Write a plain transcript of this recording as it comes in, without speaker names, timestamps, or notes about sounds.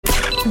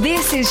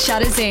This is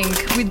Shutters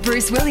Inc. with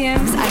Bruce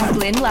Williams and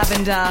Glenn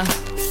Lavender.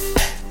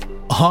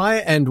 Hi,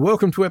 and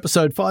welcome to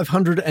episode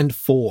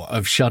 504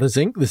 of Shutters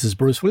Inc. This is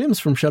Bruce Williams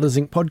from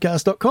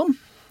shuttersincpodcast.com.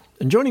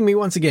 And joining me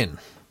once again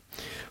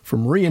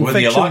from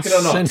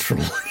Reinfection Central.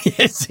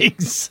 Yes,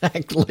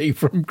 exactly.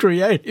 From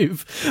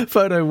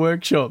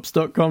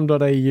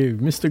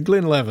creativephotoworkshops.com.au. Mr.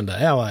 Glenn Lavender,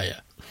 how are you?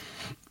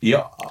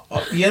 Yeah.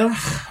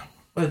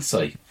 Let's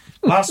see.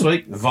 Last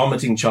week,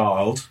 vomiting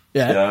child.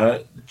 Yeah.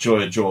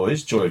 Joy of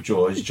joys. This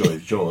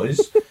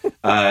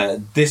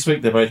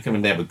week, they're both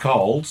coming down with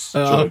colds.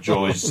 Joy of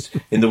joys.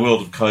 In the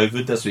world of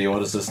COVID, that's what you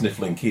want, is a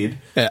sniffling kid.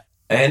 Yeah.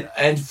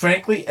 And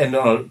frankly, and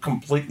on a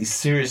completely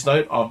serious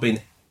note, I've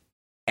been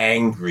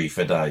angry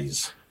for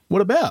days.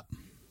 What about?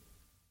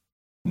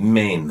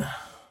 Men.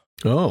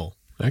 Oh,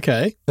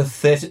 okay.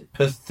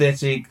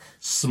 Pathetic,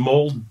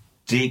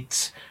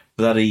 small-dicked,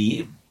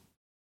 bloody...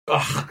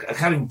 I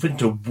can't even put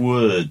into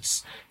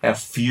words how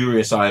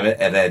furious I am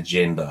at our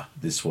gender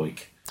this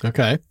week.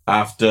 Okay.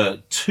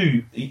 After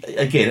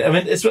again, I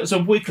mean, it's a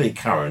weekly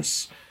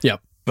occurrence. Yep.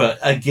 But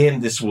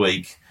again this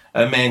week,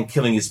 a man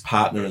killing his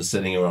partner and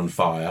setting her on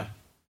fire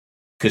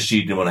because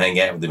she didn't want to hang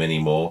out with him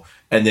anymore.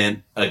 And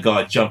then a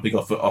guy jumping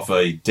off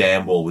a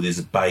dam wall with his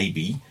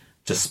baby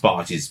to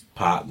spite his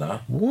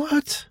partner.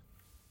 What?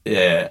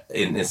 Yeah,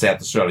 in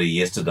South Australia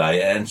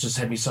yesterday. And it just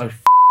had me so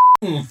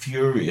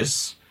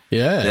furious.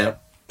 Yeah. Now,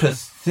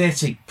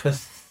 pathetic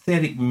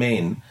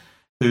men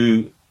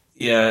who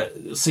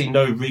see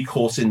no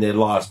recourse in their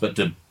lives but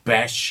to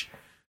bash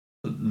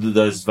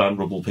those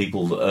vulnerable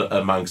people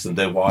amongst them,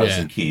 their wives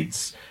and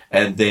kids,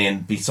 and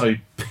then be so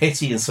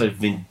petty and so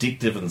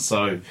vindictive and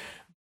so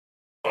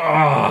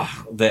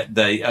that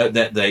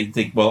they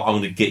think, well, I'm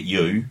going to get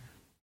you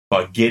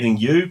by getting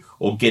you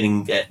or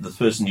getting at the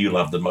person you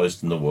love the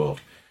most in the world,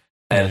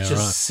 and it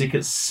just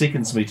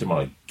sickens me to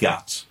my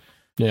gut.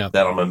 Yeah,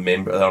 that I'm a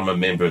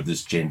member of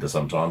this gender.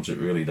 Sometimes it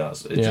really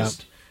does. It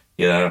just,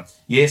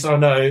 yes, I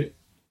know,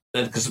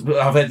 because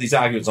I've had these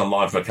arguments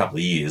online for a couple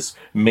of years.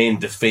 Men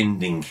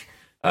defending,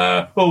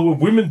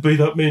 women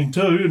beat up men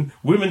too, and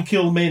women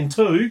kill men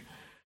too.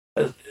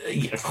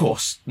 Of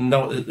course,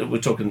 no,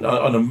 we're talking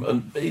on a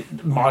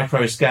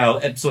micro scale.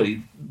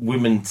 Absolutely,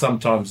 women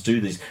sometimes do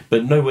these,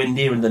 but nowhere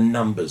near in the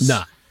numbers.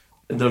 No,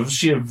 the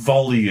sheer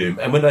volume.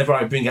 And whenever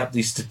I bring up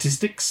these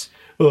statistics,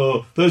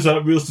 those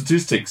aren't real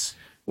statistics.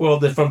 Well,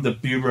 they're from the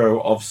Bureau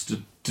of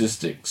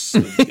Statistics,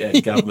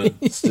 government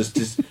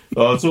statistics.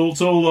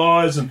 It's all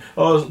lies, and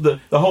the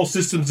whole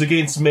system's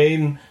against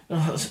men.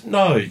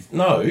 No.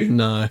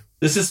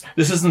 This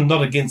isn't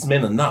not against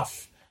men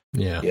enough.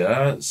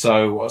 Yeah.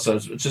 So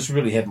it just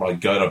really had my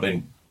goat. I've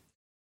been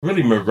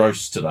really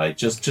morose today.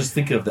 Just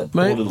thinking of that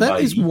poor little baby.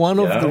 That is one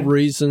of the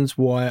reasons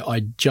why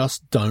I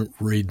just don't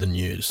read the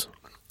news.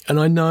 And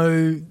I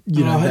know,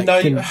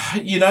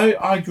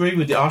 I agree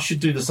with you. I should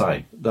do the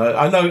same.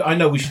 I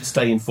know we should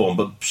stay informed,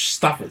 but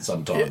stuff it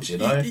sometimes,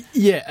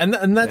 Yeah,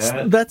 and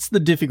that's the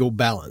difficult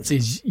balance.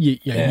 Is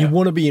you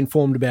want to be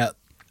informed about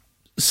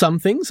some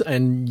things,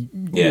 and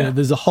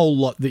there's a whole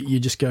lot that you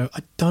just go,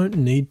 I don't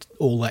need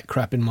all that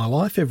crap in my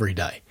life every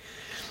day.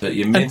 But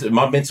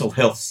my mental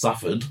health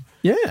suffered.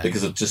 Yeah.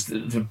 Because of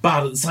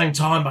but at the same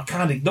time, I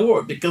can't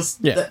ignore it because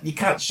you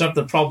can't shove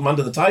the problem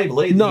under the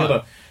table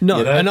either.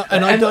 No. And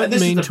I don't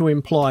mean to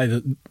imply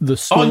that the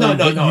story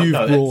that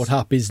you've brought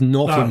up is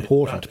not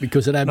important,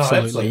 because it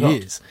absolutely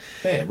is.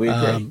 Yeah, we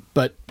agree.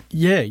 But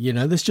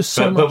there's just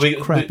so much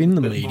crap in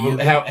the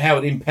media. How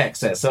it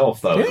impacts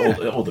ourselves, though,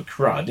 all the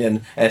crud.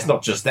 And it's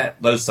not just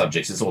those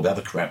subjects, it's all the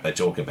other crap they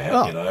talk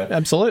about,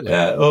 Absolutely.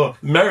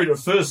 Married at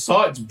first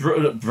sight,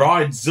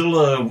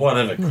 bridezilla,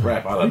 whatever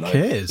crap, I don't know. Who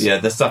cares? Yeah,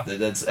 the stuff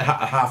that's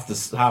half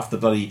the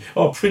bloody...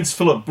 Prince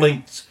Philip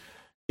blinked.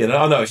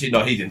 Oh, no, actually,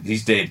 no, he didn't.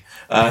 He's dead.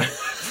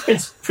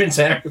 Prince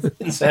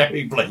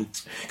Harry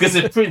blinked. Because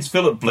if Prince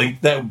Philip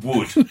blinked, that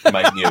would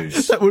make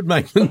news. That would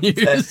make the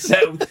news.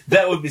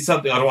 That would be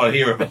something I'd want to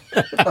hear about.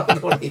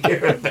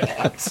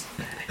 Because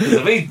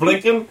if he's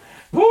blinking,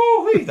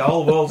 the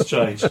whole world's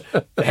changed.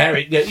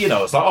 Harry,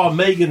 it's like,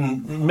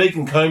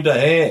 Meghan combed her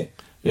hair.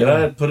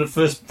 Put it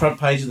front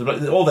page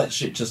of all that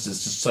shit is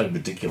just so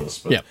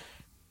ridiculous.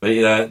 But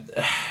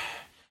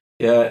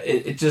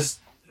it just,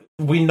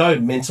 we know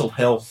mental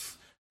health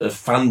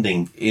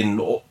funding in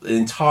the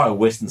entire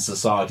Western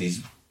society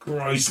is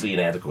grossly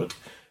inadequate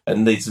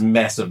and needs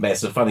massive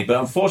funding.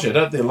 But unfortunately,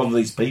 I don't think a lot of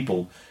these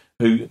people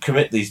who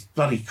commit these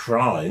bloody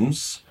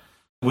crimes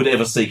would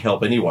ever seek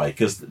help anyway,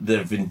 because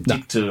they're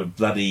vindictive,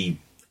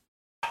 bloody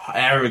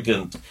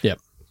arrogant,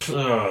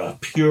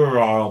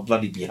 puerile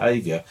bloody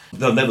behaviour.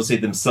 They'll never see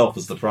themselves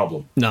as the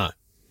problem. No.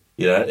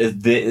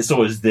 It's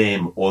always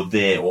them or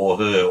their or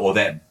her or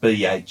that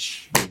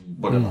BH,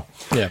 whatever.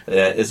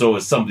 It's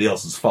always somebody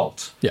else's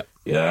fault.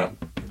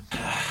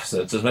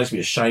 So it just makes me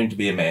ashamed to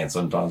be a man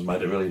sometimes,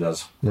 mate. It really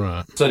does.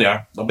 Right. So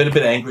anyway, I've been a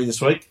bit angry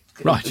this week.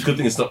 Right. Good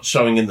thing it's not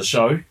showing in the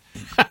show.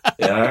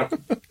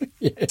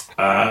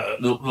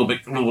 Little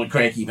bit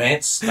cranky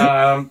pants.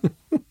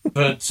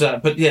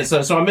 But yeah.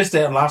 So I missed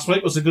out last week.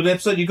 It was a good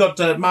episode. You got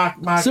Mark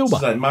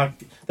Silver. Mark,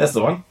 that's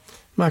the one.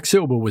 Mark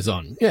Silber was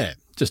on. Yeah,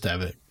 just to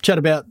have a chat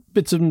about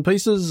bits and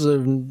pieces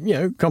of,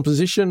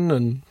 composition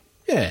and,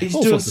 He's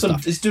all doing sorts of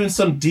stuff. He's doing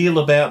some deal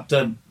about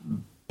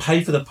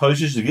pay for the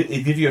postage to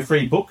give you a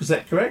free book. Is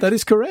that correct? That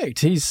is correct.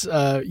 He's,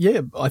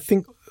 I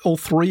think all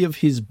 3 of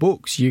his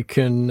books, you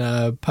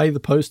can pay the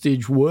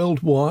postage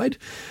worldwide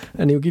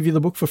and he'll give you the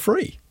book for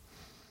free.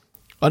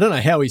 I don't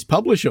know how his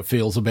publisher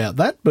feels about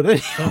that, but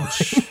anyway.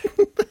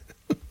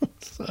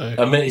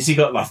 I mean, has he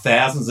got like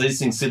thousands of these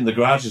things sitting in the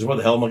garage? What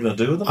the hell am I going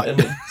to do with them?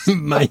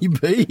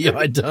 Maybe.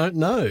 I don't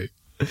know.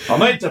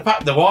 I need to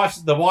park. The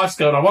wife's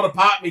going, I want to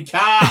park my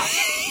car.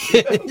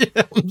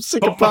 I'm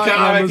sick of Put my parking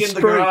car on back the in the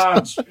street.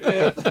 garage.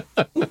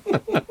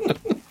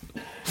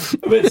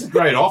 I mean, it's a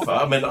great offer.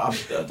 I mean, I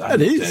haven't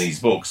looked at his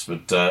books,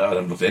 but I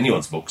haven't looked at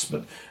anyone's books,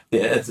 but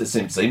yeah, it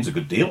seems a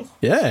good deal.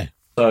 Yeah.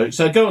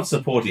 So go and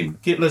support him.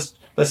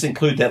 Let's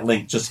include that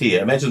link just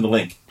here. Imagine the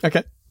link.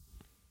 Okay.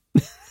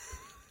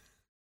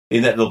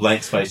 In that little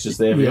blank space just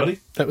there, everybody. Yep,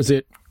 that was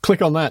it.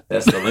 Click on that.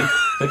 That's the link.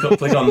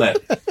 Click on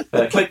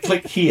that.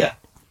 Click here.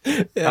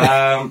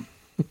 Yeah.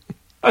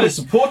 I did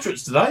some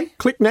portraits today.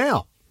 Click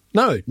now.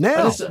 No,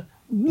 now.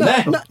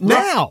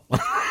 Now.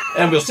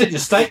 And we'll send you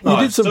steak knives.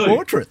 You did some too.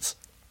 Portraits.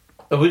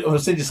 We'll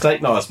send you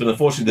steak knives, but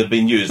unfortunately they've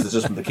been used. They're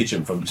just from the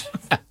kitchen from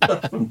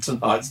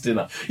tonight's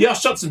dinner. Yeah, I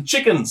shot some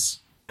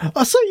chickens.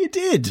 I saw you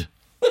did.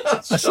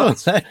 I saw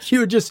that. You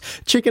were just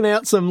checking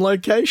out some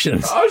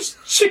locations. I was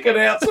checking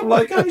out some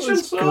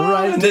locations. That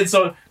was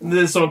great. And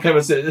then someone came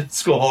and said,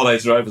 school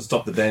holidays are over,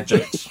 stop the dad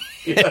jokes.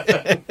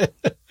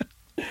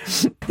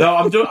 No,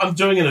 I'm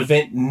doing an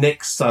event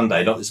next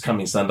Sunday, not this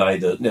coming Sunday.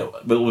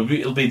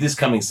 It'll be this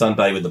coming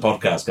Sunday when the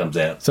podcast comes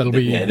out. So it'll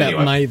be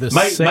about May the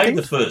 2nd? May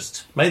the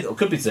 1st. It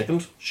could be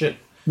 2nd. Shit.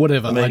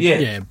 Whatever. I mean,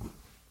 yeah.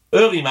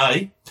 Early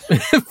May.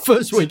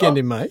 First weekend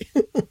in May.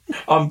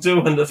 I'm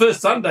doing the first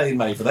Sunday in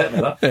May, for that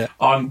matter. Yeah.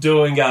 I'm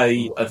doing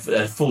a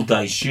full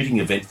day shooting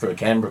event for a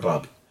Canberra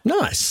club.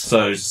 Nice.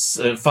 So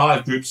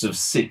 5 groups of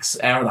 6,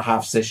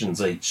 hour-and-a-half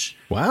sessions each.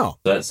 Wow.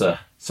 So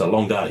it's a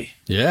long day.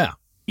 Yeah.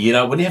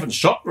 When you haven't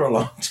shot for a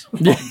long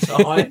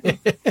time,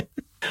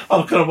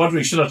 I'm kind of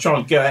wondering, should I try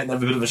and go out and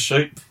have a bit of a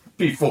shoot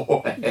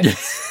beforehand?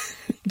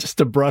 Just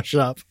to brush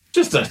up.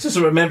 Just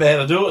to remember how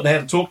to do it and how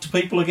to talk to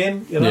people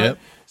again, Yep.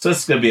 So this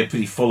is going to be a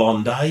pretty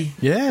full-on day.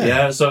 Yeah.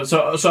 Yeah. So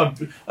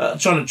I'm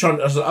trying.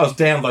 I was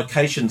down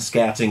location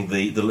scouting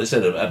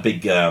a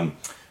big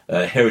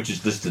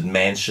heritage listed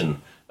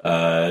mansion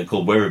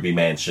called Werribee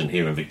Mansion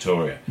here in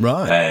Victoria.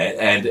 Right.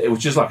 And it was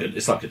just like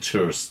a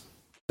tourist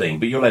thing,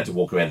 but you're allowed to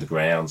walk around the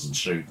grounds and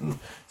shoot and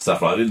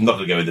stuff like that. You're not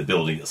going to go in the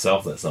building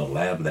itself. That's not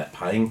allowed without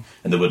paying,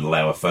 and they wouldn't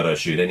allow a photo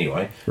shoot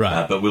anyway.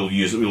 Right. But we'll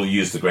use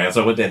the ground.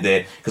 So I went down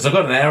there because I've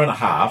got an hour and a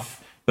half.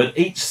 But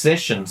each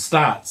session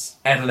starts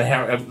at an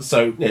hour,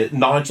 so 9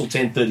 till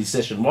 10:30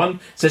 session 1.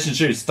 Session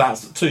 2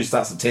 starts at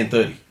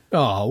 10:30.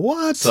 Oh,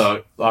 what?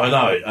 So I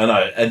know,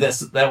 and that's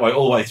that way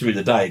all the way through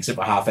the day, except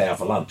for half hour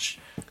for lunch.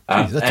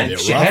 Jeez, that's and a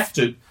bit you rough. have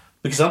to,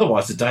 because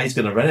otherwise the day's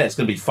going to run out. It's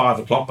going to be 5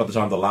 o'clock by the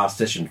time the last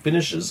session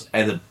finishes,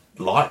 and the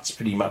light's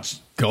pretty much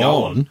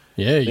gone.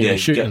 Yeah, you're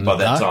shooting by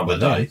that dark time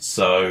of by day.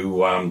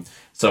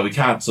 So we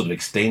can't sort of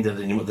extend it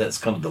anymore. That's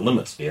kind of the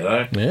limit,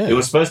 Yeah. It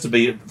was supposed to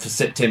be for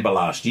September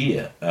last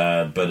year,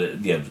 but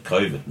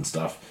COVID and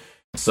stuff.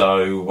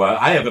 So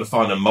I've got to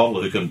find a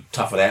model who can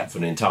tough it out for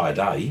an entire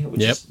day,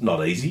 which is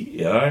not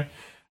easy,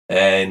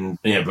 and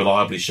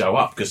reliably show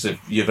up, because if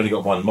you've only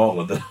got one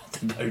model that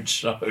don't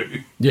show,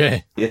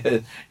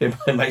 it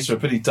makes for a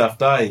pretty tough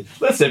day.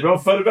 Let's everyone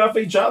photograph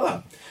each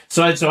other.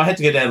 So I had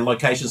to go down to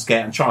Location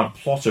Scout and try and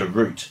plot a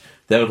route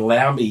that would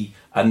allow me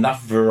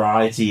enough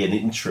variety and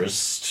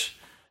interest,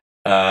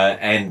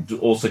 and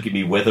also give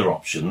me weather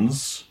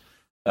options,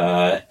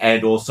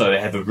 and also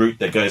have a route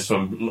that goes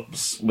from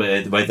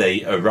where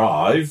they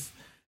arrive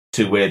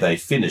to where they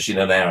finish in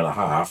an hour and a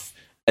half,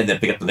 and then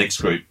pick up the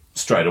next group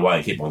straight away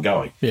and keep on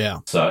going. Yeah.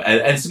 So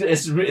and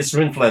it's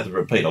allowed to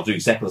repeat. I'll do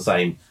exactly the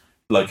same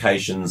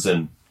locations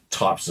and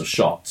types of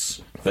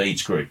shots for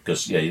each group,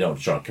 because you don't want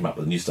to try and come up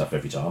with new stuff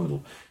every time.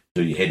 It'll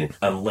do your head in,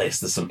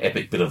 unless there's some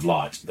epic bit of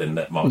light, then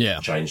that might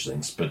change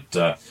things. But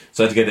so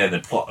I had to go down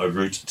and plot a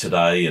route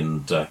today,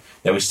 and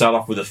we start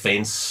off with a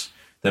fence,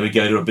 then we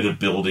go to a bit of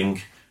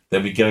building,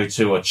 then we go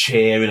to a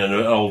chair in an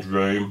old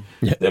room,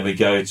 then we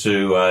go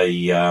to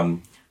a where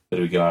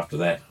do we go after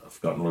that? I've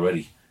forgotten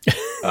already.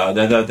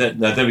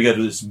 Then we go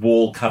to this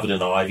wall covered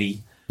in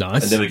ivy.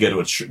 Nice. And then we go to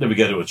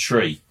a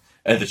tree.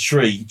 And the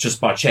tree, just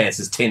by chance,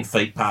 is 10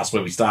 feet past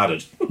where we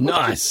started.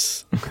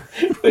 Nice.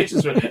 Which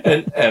is,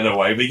 and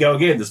away we go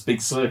again. This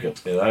big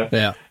circuit,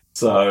 Yeah.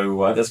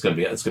 So that's going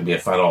to be a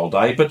fun old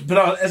day. But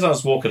as I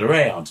was walking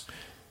around,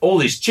 all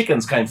these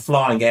chickens came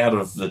flying out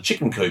of the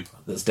chicken coop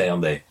that's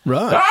down there.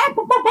 Right.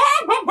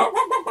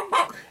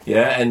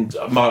 Yeah, and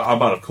I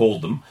might have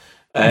called them.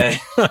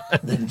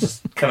 Then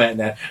just come out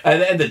now,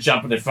 and they're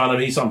jumping in front of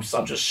me. So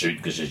I'm just shooting,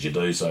 because as you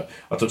do. So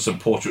I took some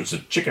portraits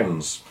of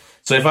chickens.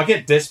 So if I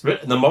get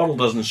desperate and the model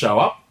doesn't show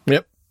up,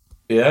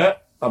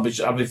 I'll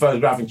be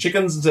photographing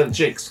chickens instead of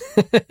chicks.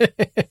 There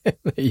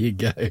you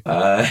go.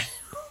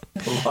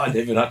 I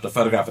didn't even have to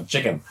photograph a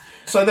chicken.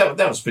 So that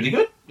was pretty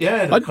good.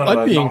 Yeah,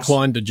 I'd be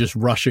inclined to just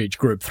rush each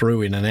group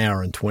through in an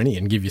hour and 20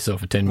 and give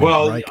yourself a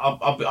 10-minute break.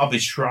 I'll be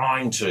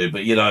trying to,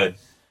 but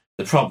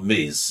the problem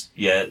is,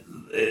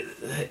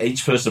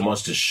 each person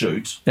wants to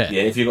shoot. Yeah,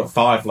 if you've got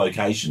 4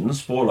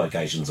 locations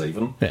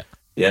even.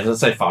 Yeah, let's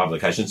say 5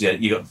 locations. Yeah,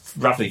 you got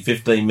roughly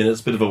 15 minutes,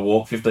 bit of a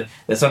walk. 15.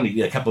 That's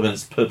only a couple of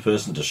minutes per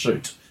person to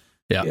shoot.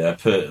 Yeah,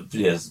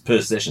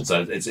 per session.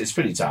 So it's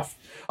pretty tough.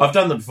 I've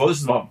done them before.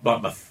 This is my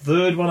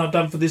 3rd one I've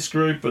done for this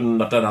group,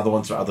 and I've done other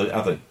ones for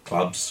other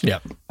clubs. Yeah.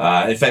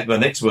 In fact, my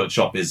next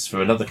workshop is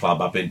for another club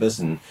up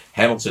in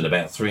Hamilton,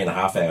 about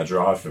 3.5 hour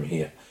drive from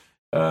here.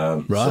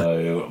 Right.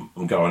 So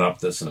I'm going up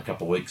this in a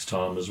couple of weeks'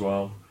 time as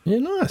well. Yeah,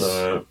 nice.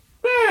 So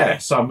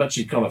I'm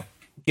actually kind of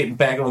getting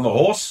back on the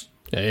horse.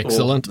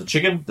 Excellent. The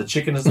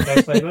chicken is the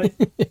best baby.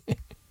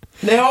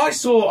 Now I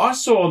saw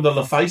on the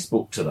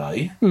Facebook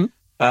today,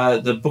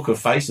 the Book of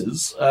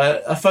Faces,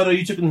 a photo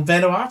you took in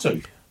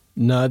Vanuatu.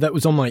 No, that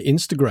was on my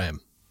Instagram.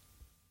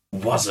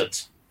 Was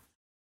it?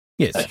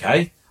 Yes.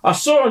 Okay. I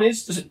saw on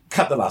Instagram.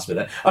 Cut the last bit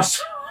out. I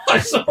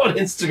saw on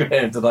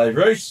Instagram today,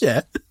 Bruce.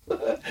 Yeah.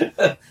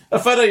 A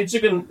photo you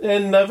took in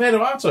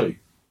Vanuatu.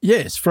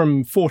 Yes,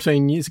 from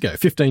 15 years ago.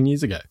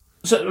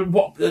 So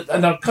what?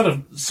 And I kind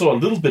of saw a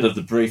little bit of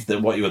the brief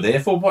that what you were there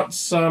for.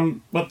 What's the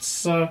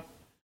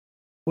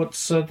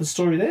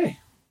story there?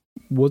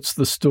 What's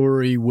the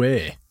story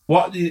where?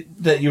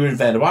 That you were in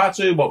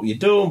Vanuatu, what were you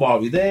doing, why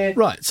were you there?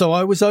 Right, so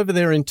I was over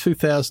there in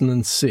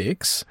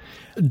 2006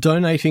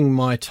 donating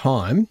my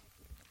time.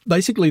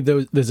 Basically,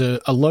 there's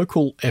a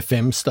local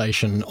FM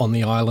station on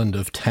the island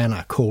of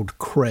Tanna called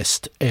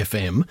Crest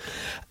FM,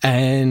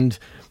 and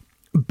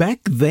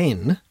back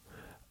then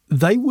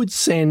they would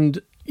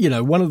send...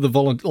 one of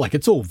the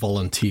it's all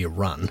volunteer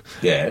run.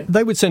 Yeah.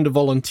 They would send a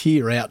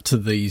volunteer out to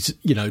these,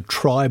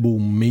 tribal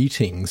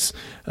meetings,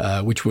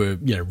 which were,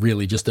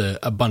 really just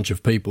a bunch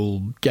of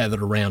people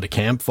gathered around a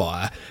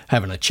campfire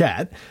having a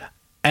chat,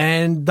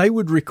 and they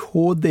would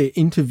record their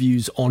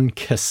interviews on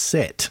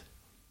cassette,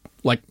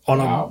 like on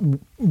a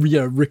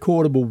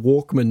recordable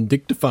Walkman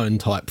dictaphone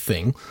type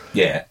thing.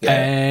 Yeah.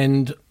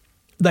 And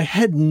they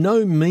had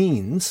no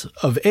means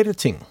of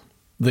editing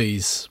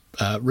these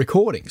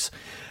recordings.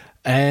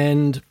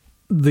 And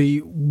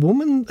the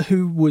woman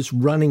who was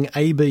running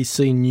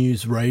ABC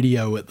News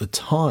Radio at the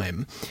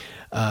time,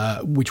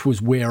 which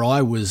was where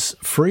I was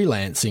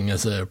freelancing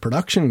as a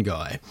production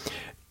guy,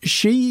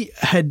 she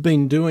had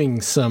been doing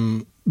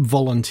some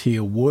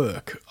volunteer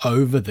work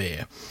over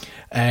there.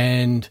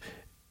 And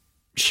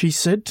she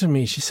said to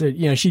me,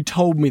 she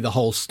told me the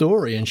whole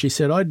story, and she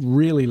said, I'd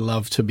really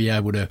love to be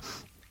able to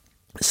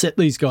set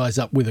these guys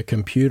up with a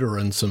computer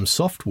and some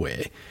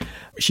software.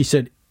 She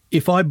said,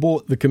 if I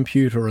bought the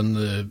computer and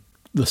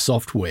the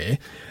software,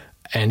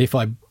 and if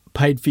I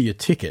paid for your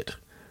ticket,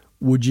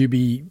 would you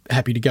be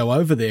happy to go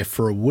over there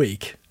for a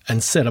week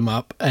and set them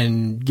up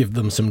and give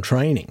them some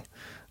training?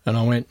 And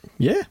I went,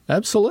 yeah,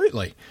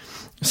 absolutely.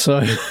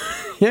 So,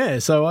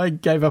 so I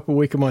gave up a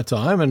week of my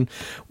time and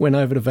went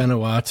over to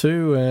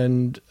Vanuatu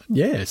and,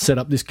 set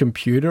up this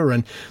computer.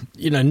 And,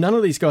 none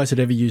of these guys had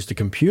ever used a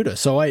computer.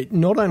 So I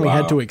not only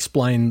had to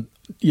explain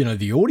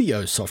the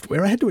audio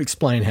software, I had to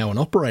explain how an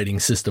operating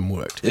system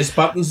worked. This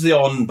button's the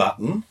on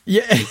button.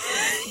 Yeah,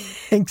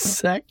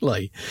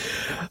 exactly.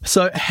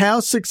 So how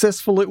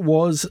successful it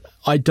was,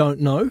 I don't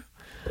know,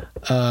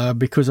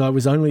 because I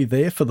was only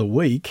there for the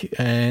week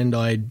and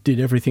I did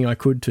everything I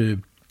could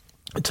to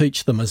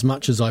teach them as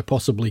much as I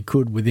possibly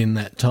could within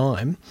that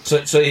time.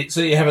 So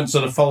you haven't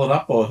sort of followed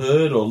up or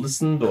heard or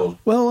listened or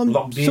I'm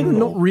logged in? Sort of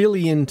not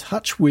really in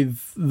touch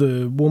with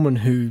the woman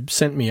who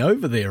sent me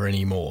over there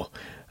anymore.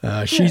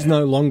 She's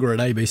no longer at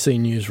ABC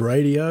News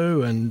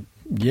Radio, and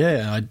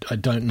I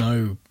don't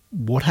know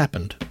what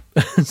happened.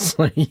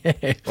 So,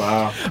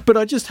 Wow. But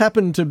I just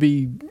happened to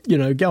be,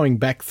 going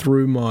back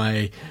through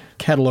my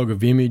catalogue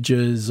of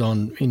images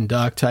in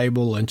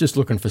Darktable and just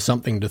looking for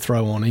something to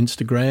throw on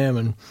Instagram,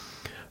 and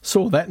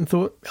saw that and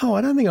thought,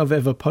 I don't think I've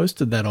ever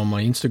posted that on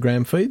my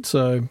Instagram feed,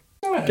 so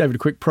gave it a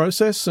quick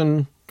process,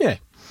 and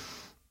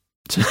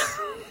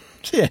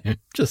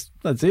just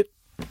that's it.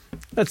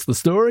 That's the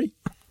story.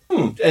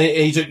 And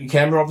you took your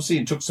camera, obviously,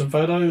 and took some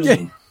photos?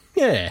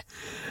 Yeah.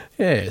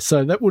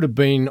 So that would have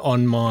been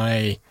on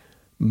my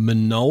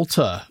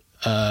Minolta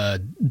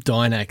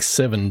Dynax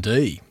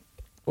 7D.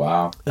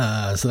 Wow.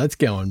 So that's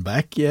going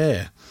back,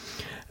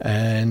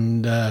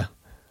 And I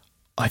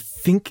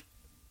think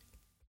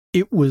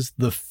it was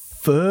the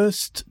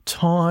first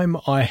time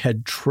I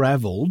had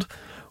travelled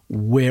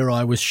where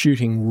I was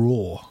shooting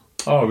RAW.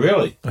 Oh,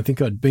 really? I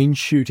think I'd been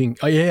shooting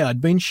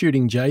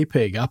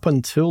JPEG up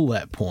until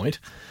that point.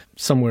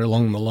 Somewhere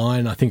along the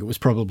line, I think it was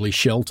probably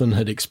Shelton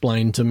had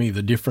explained to me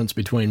the difference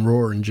between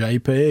RAW and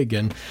JPEG,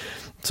 and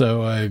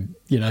so I,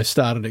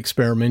 started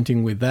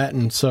experimenting with that,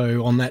 and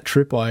so on that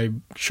trip I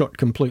shot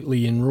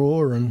completely in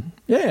RAW, and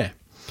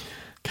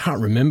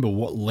can't remember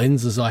what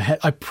lenses I had.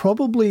 I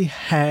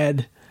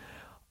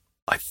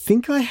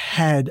think I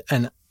had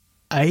an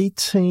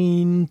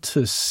 18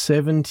 to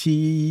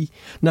 70,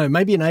 no,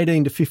 maybe an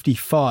 18 to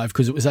 55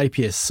 because it was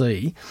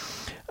APS-C.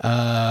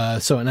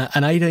 So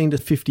an 18 to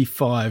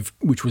 55,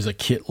 which was a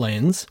kit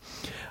lens,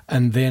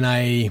 and then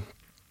a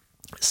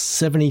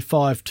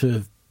 75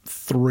 to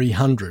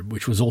 300,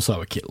 which was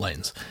also a kit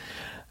lens.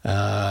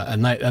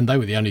 And they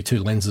were the only two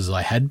lenses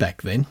I had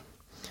back then.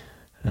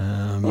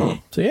 So,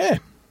 yeah.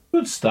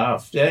 Good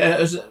stuff.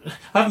 Yeah,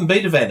 I haven't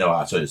been to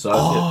Vanuatu,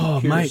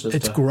 so mate,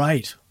 it's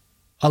great.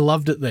 I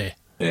loved it there.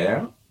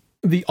 Yeah.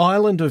 The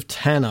island of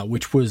Tanna,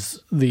 which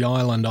was the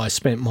island I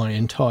spent my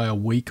entire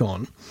week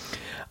on,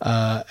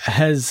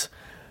 has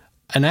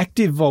an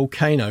active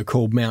volcano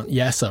called Mount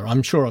Yasser.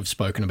 I'm sure I've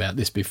spoken about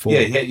this before.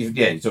 You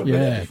talked about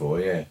that before,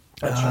 yeah.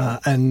 That's right.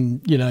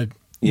 And, you know...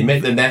 You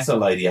met the NASA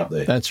lady up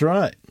there. That's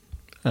right.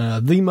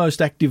 The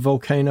most active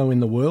volcano in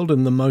the world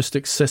and the most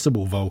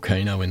accessible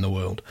volcano in the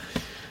world.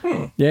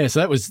 Yeah, so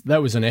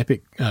that was an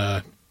epic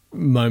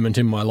moment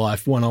in my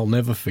life, one I'll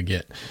never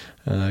forget,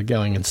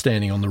 going and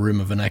standing on the rim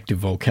of an active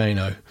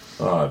volcano.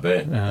 Oh, I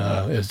bet.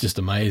 It was just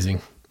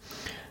amazing.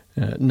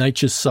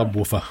 Nature's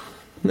subwoofer.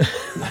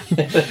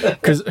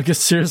 Because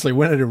seriously,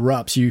 when it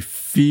erupts, you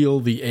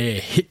feel the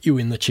air hit you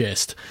in the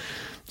chest.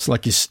 It's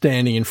like you're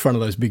standing in front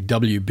of those big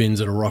W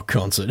bins at a rock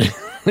concert.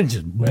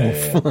 Just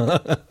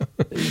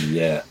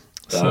yeah.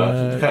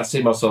 I can't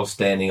see myself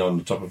standing on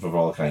the top of a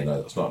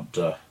volcano. That's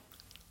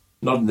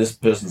not in this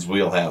person's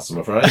wheelhouse, I'm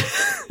afraid.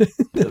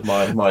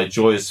 my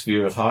joyous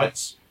fear of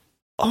heights.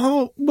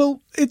 Oh,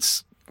 well,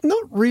 it's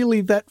not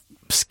really that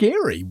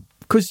scary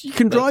because you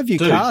can drive your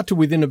car to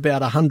within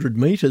about 100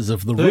 metres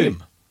of the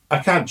rim. I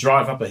can't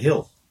drive up a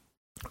hill.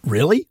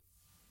 Really?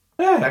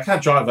 Yeah, I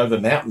can't drive over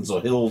mountains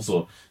or hills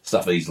or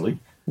stuff easily.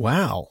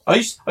 Wow. I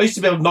used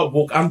to be able to not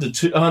walk under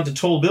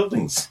tall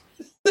buildings.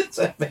 That's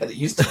how bad it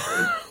used to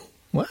be.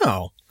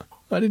 Wow.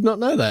 I did not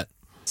know that.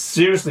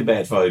 Seriously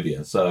bad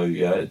phobia. So,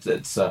 yeah,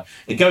 it's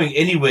going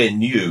anywhere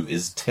new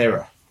is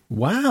terror.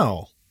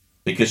 Wow.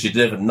 Because you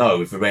never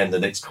know if around the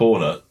next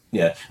corner.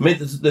 Yeah. I mean,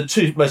 the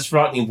two most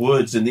frightening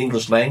words in the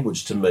English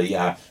language to me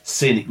are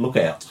scenic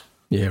lookout.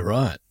 Yeah,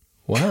 right.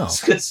 Wow.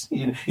 Because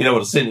you know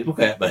what a scenic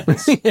lookout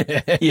means.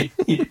 Yeah.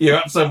 You're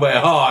up somewhere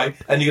high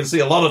and you're going to see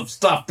a lot of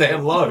stuff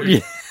down low. Yeah.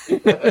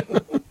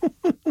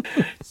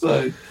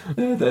 So,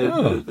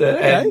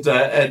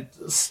 and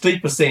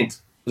steep ascent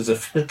is a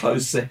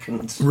close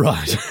second.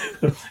 Right.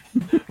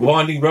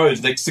 Winding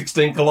roads next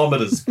 16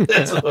 kilometres.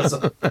 That's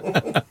awesome.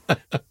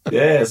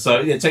 Yeah, so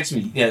it takes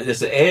me.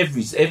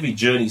 Every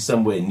journey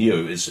somewhere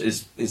new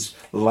is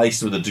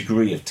laced with a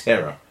degree of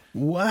terror.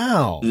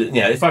 Wow.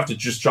 If I have to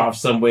just drive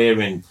somewhere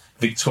in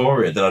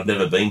Victoria that I've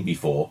never been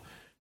before,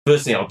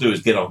 first thing I'll do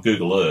is get on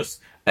Google Earth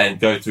and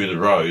go through the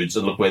roads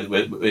and look where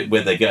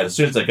they go. As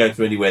soon as I go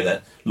through anywhere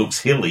that looks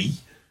hilly,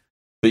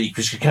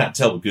 because you can't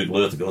tell with Google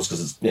Earth, of course,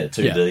 because it's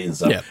 2D and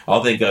stuff. Yeah.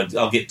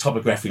 I'll get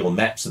topographical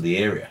maps of the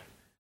area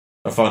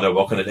and find out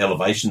what kind of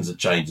elevations it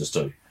changes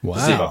to. Wow.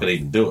 To see if I can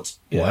even do it.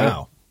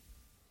 Wow.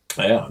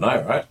 Yeah, I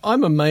know, right?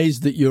 I'm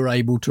amazed that you're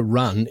able to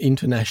run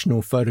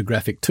international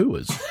photographic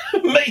tours.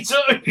 Me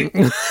too!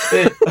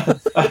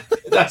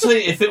 I tell you,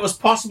 if it was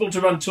possible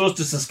to run tours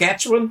to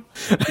Saskatchewan,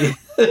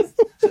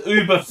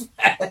 Uber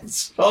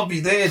flats, I'll be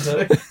there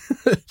too.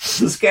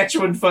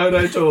 Saskatchewan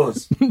photo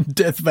tours.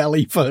 Death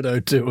Valley photo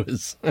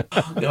tours.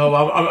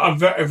 I'm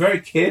very,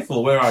 very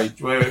careful where I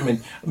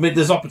mean,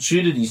 there's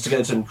opportunities to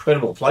go to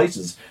incredible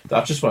places that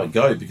I just won't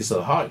go because of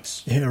the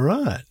heights. Yeah,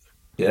 right.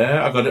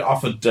 Yeah, I got it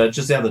offered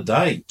just the other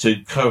day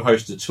to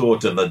co-host a tour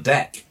to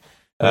Ladakh,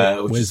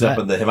 which is up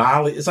in the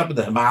Himalayas. It's up in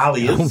the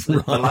Himalayas. Oh,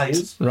 right.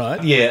 Himalayas.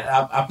 Right.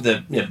 Yeah, up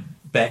the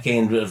back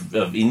end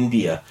of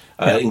India.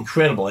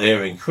 Incredible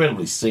area,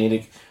 incredibly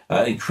scenic,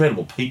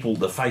 incredible people.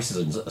 The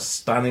faces are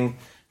stunning.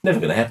 Never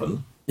going to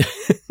happen. I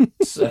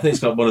think it's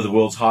got one of the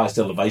world's highest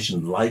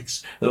elevation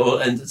lakes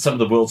and some of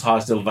the world's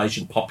highest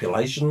elevation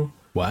population.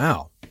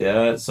 Wow.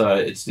 Yeah, so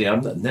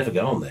I'm never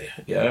going there.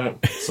 Yeah,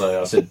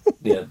 so I said,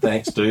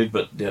 thanks, dude,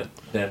 but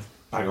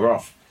bugger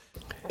off.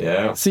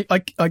 Yeah. See,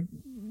 I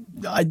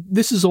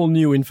this is all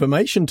new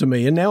information to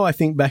me, and now I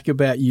think back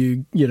about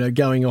you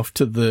going off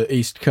to the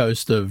east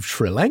coast of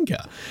Sri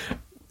Lanka.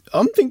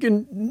 I'm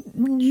thinking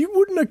you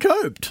wouldn't have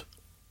coped.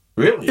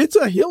 Really? It's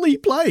a hilly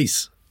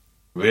place.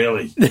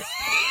 Really?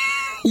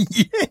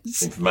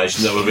 Yes.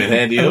 Information that would have been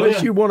handy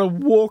Unless you want to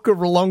walk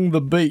along the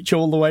beach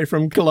all the way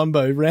from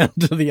Colombo round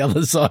to the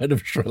other side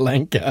of Sri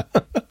Lanka.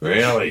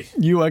 Really?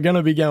 You are going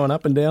to be going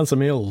up and down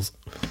some hills.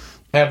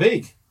 How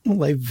big? Well,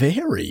 they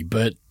vary,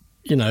 but,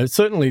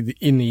 certainly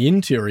in the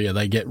interior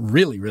they get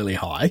really, really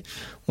high,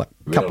 like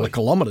a couple of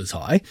kilometres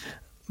high.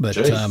 But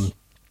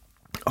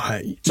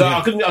I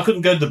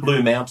couldn't go to the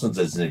Blue Mountains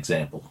as an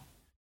example.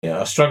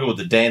 I struggle with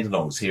the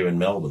Dandenongs here in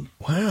Melbourne.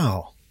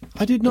 Wow.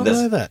 I did not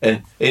know that.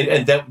 And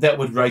that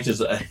would rate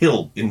as a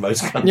hill in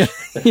most countries.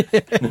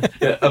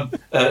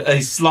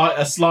 a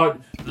slight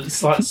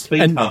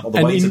speed hump on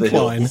the way to the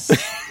hills.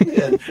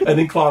 An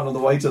incline on the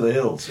way to the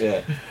hills,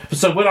 yeah.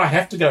 So when I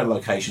have to go to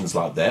locations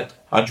like that,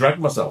 I drag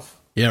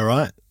myself. Yeah,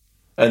 right.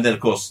 And then, of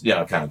course,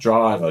 I can't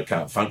drive, I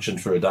can't function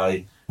for a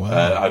day.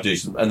 Wow. I do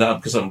some, and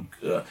because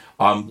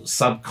I'm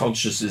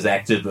subconscious is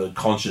active, but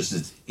conscious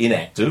is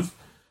inactive.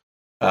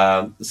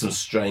 Some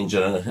strange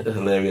and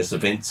hilarious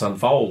events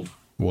unfold.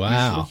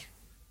 Wow. Usually.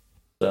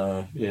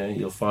 So, yeah,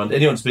 you'll find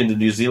anyone's been to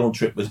New Zealand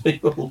trip with me.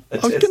 I was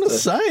going to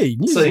say,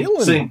 New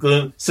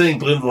Zealand. Seeing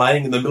Glenn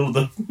laying in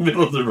the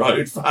middle of the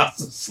road,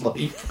 fast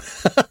asleep.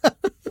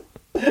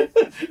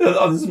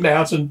 On this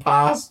mountain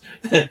pass,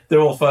 they're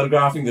all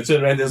photographing. They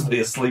turn around, there's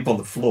somebody asleep on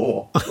the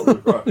floor on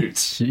the road.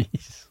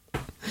 Jeez.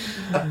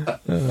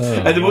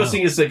 And the worst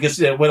thing is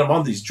that when I'm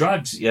on these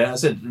drugs, I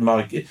said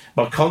my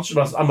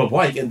conscious, I'm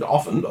awake and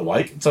often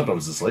awake,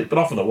 sometimes asleep, but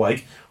often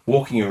awake,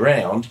 walking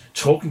around,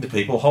 talking to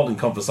people, holding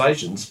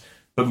conversations,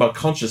 but my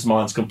conscious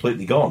mind's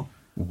completely gone.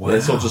 Wow.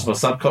 It's all just my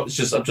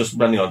subconscious. I'm just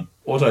running on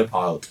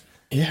autopilot.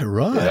 Yeah,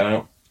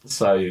 right.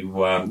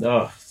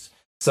 So,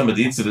 some of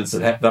the incidents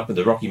that happened up in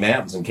the Rocky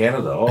Mountains in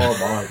Canada. Oh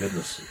my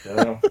goodness!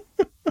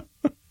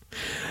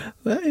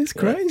 That is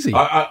crazy.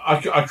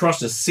 I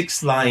crossed a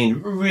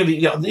 6-lane. Really,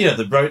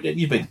 the road.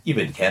 You've been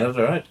to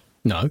Canada, right?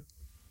 No.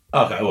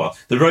 Okay, well,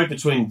 the road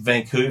between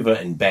Vancouver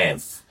and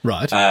Banff.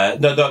 Right. Sorry,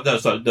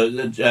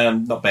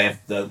 not Banff.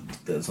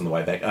 That's on the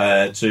way back.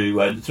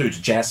 Through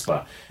to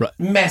Jasper. Right.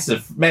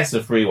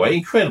 Massive freeway,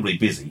 incredibly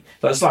busy.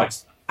 So it's like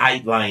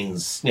 8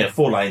 lanes,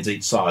 4 lanes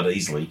each side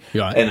easily,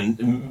 right. And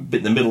a bit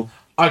in the middle.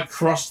 I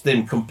crossed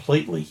them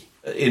completely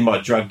in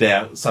my drugged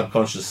out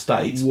subconscious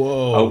state.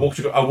 Whoa!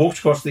 I walked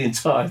across the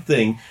entire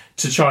thing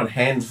to try and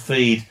hand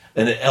feed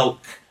an elk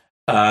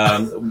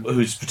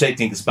who's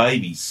protecting its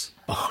babies.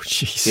 Oh,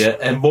 jeez. Yeah,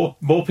 and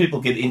more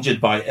people get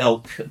injured by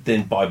elk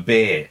than by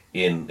bear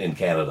in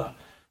Canada.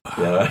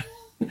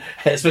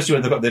 Especially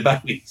when they've got their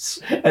babies.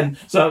 And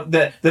so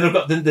then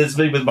there's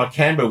me with my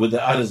camera,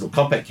 I have a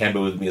compact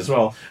camera with me as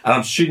well, and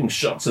I'm shooting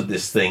shots of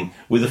this thing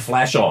with a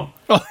flash on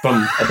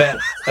from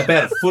about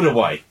a foot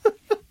away.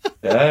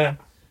 Yeah.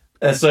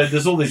 And so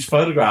there's all these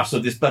photographs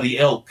of this bloody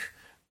elk,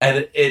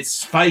 and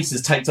its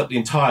face takes up the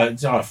entire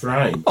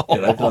frame,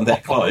 gone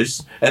that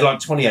close, at like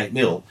 28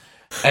 mil.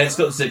 And it's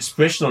got this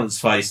expression on its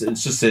face, and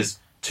it just says,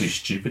 "Too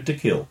stupid to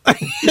kill."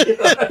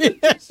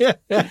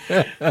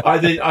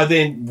 I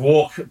then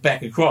walk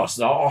back across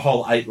a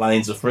whole 8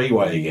 lanes of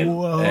freeway again.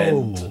 Whoa.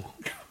 And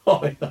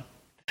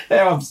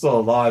how I'm still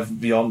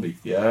alive beyond me,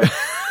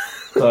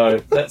 So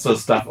that sort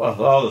of stuff.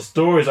 Oh, the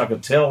stories I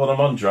could tell when I'm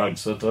on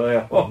drugs, I tell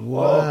you.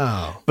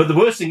 Wow. But the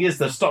worst thing is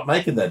they've stopped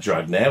making that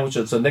drug now,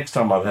 so next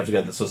time I have to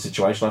go to that sort of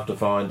situation, I have to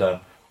find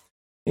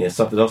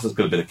something else that's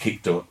got a bit of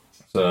kick to it.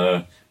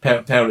 So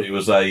apparently it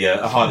was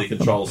a highly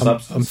controlled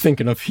substance. I'm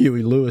thinking of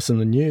Huey Lewis in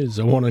the news.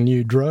 I want a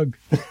new drug.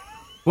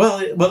 Well,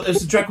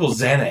 it's a drug called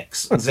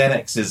Xanax.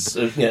 Xanax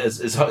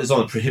is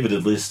on a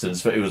prohibited list, and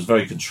it was a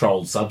very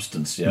controlled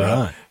substance.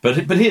 Right. But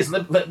here's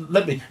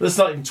let's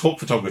not even talk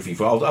photography.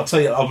 I'll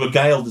tell you. I'll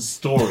regale the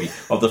story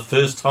of the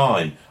first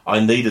time I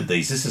needed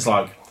these. This is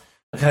like,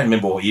 I can't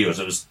remember what year it was.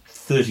 It was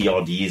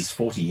 30-odd years,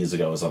 40 years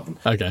ago or something.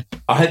 Okay.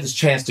 I had this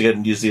chance to go to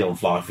New Zealand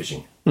fly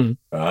fishing,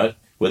 right,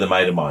 with a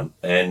mate of mine,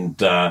 and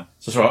so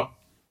it's right.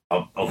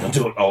 I'm going to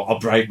do it. I'll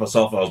brave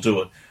myself. I'll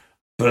do it.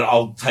 But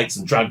I'll take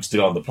some drugs to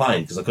go on the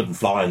plane because I couldn't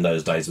fly in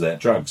those days without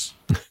drugs.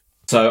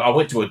 So I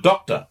went to a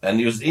doctor, and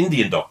he was an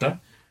Indian doctor,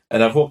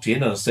 and I walked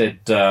in and I said,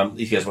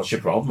 he goes, "What's your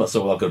problem?" I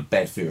said, "Well, I've got a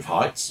bad fear of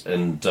heights,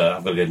 and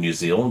I've got to go to New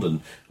Zealand,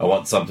 and I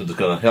want something to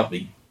kind of help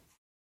me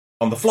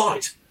on the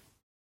flight."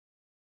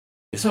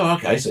 He said, "Oh,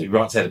 okay." So he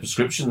writes out a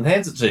prescription and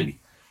hands it to me.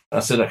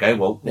 I said, "Okay,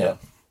 well,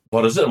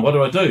 what is it and what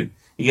do I do?"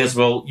 He goes,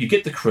 "Well, you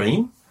get the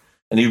cream,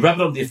 and you rub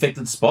it on the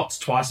affected spots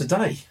twice a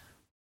day."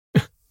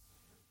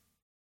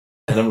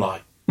 And I'm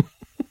like,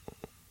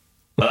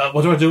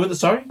 what do I do with it,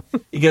 sorry?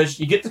 He goes,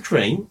 "You get the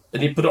cream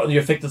and you put it on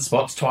your affected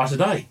spots twice a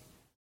day."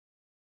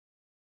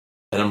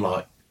 And I'm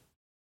like,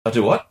 "I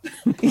do what?"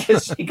 He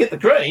goes, "You get the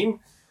cream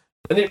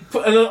and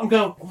I'm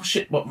going, oh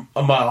shit, what,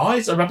 on my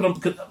eyes? I wrap it on,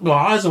 because my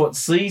eyes are what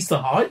sees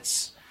the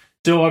heights.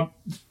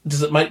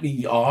 Does it make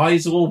my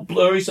eyes all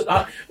blurry? So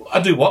I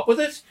do what with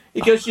it?"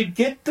 He goes, "You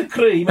get the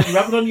cream and you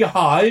rub it on your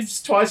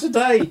hives twice a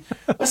day."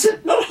 I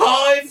said, "Not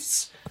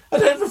hives. I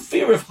don't have a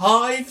fear of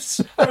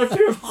hives. I have a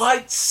fear of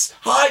heights.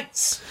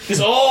 Heights." He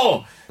goes,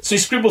 "Oh." So he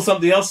scribbles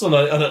something else on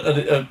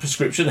a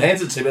prescription,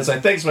 hands it to me, and say,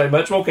 "Thanks very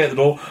much," walk out the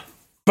door,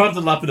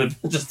 bundle up and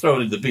just throw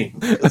it in the bin.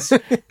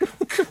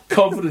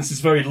 Confidence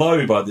is very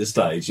low by this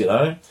stage,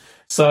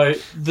 So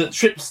the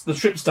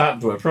trip's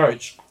starting to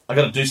approach. I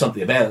got to do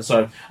something about it.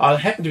 So I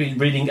happen to be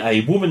reading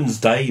a Woman's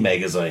Day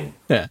magazine.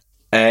 Yeah.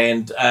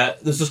 And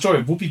there's a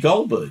story of Whoopi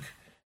Goldberg.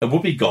 And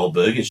Whoopi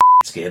Goldberg is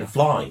scared of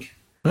flying.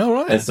 Oh,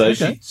 right. And so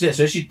okay.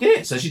 she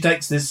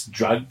takes this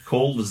drug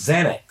called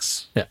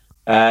Xanax,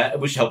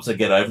 which helps her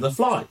get over the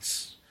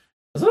flights.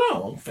 I said,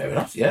 "Oh, well, fair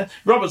enough, yeah."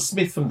 Robert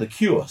Smith from The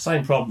Cure,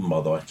 same problem,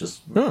 by the way,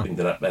 just bring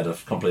that up out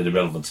of complete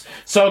irrelevance.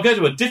 So I'll go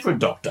to a different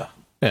doctor,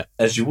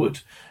 as you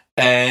would,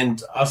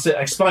 and I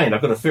explain,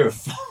 "I've got a fear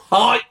of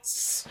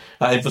heights."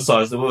 I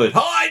emphasise the word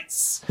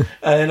heights,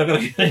 and I've got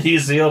to go to New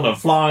Zealand, I'm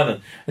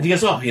flying, and he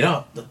goes, "Oh,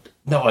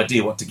 no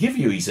idea what to give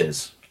you," he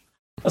says.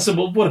 I said,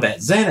 "Well, what about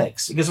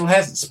Xanax?" He goes, "Well,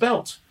 how's it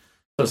spelt?"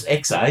 So it's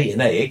X, A,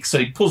 and X. So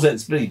he pulls out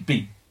this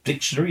big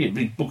dictionary, a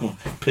big book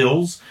of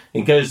pills,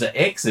 and goes to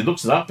X, and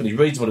looks it up, and he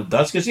reads what it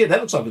does. He goes, yeah,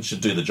 that looks like it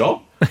should do the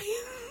job.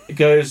 It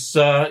goes,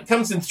 it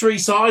comes in 3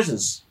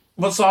 sizes.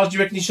 What size do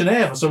you reckon you should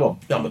have? I said, well,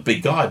 I'm a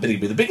big guy. I bet he'd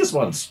be the biggest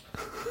ones.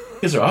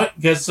 He goes, all right.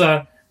 He goes,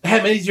 how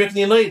many do you reckon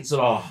you need? I said,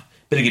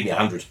 better give me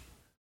 100.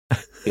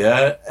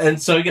 Yeah.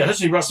 And so, yeah,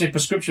 he writes me a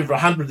prescription for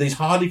 100 of these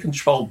highly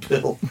controlled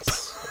pills.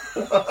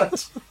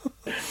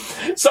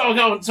 So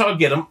I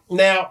get them.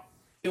 Now,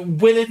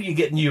 whenever you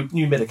get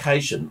new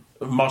medication,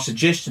 my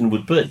suggestion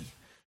would be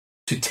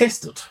to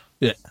test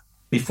it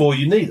before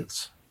you need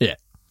it. Yeah.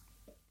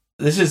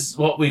 This is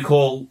what we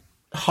call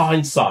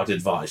hindsight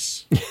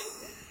advice.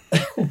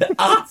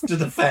 After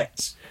the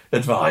fact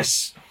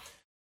advice.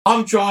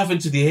 I'm driving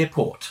to the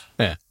airport.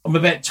 Yeah. I'm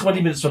about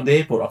 20 minutes from the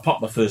airport. I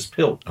pop my first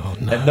pill. Oh,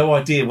 no. Have no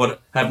idea what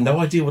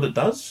it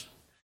does.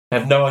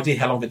 Have no idea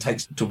how long it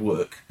takes to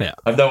work. Yeah.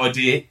 Have no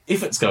idea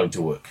if it's going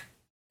to work.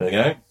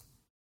 Okay?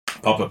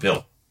 Pop a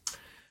pill.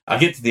 I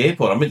get to the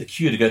airport. I'm in the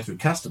queue to go through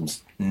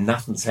customs.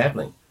 Nothing's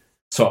happening.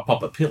 So I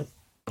pop a pill.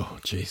 Oh,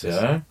 Jesus.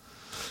 You know?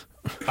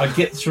 I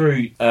get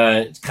through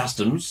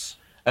customs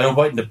and I'm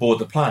waiting to board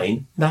the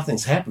plane.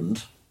 Nothing's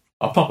happened.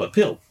 I pop a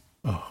pill.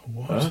 Oh,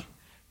 what?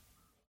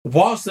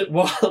 Whilst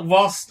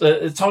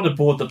it's time to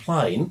board the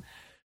plane,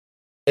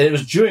 and it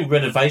was during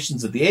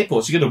renovations at the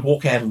airport, so you've got to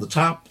walk out on the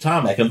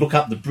tarmac and look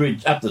up the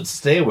bridge, up the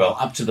stairwell,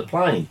 up to the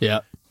plane.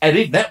 Yeah. And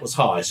even that was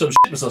high. So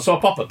I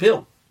pop a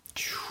pill.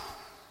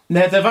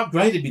 Now, they've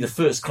upgraded me to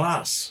first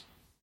class,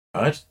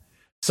 right?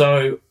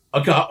 So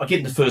I get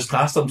into first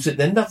class, I'm sitting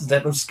there, nothing's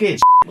happening, I'm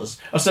scared shitless.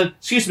 I said,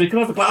 excuse me, can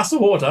I have a glass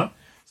of water?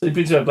 So he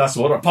brings me a glass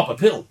of water, I pop a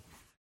pill.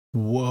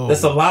 Whoa.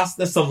 That's the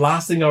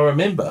last thing I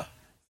remember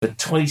for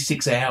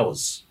 26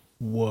 hours.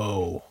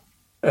 Whoa.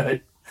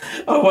 Right?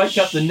 I wake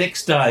up the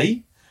next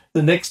day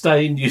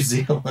in New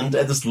Zealand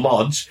at this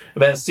lodge,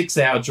 about a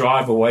 6-hour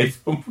drive away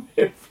from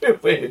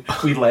where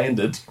we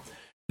landed.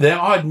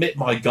 Now, I'd met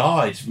my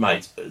guide,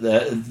 mate.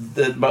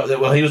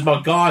 Well, he was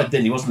my guide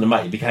then. He wasn't a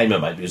mate. He became a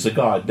mate. He was a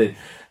guide then.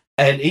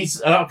 And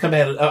I've come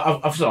out,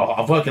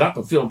 I've woken up,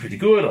 I'm feeling pretty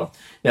good.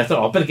 I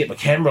thought, I better get my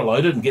camera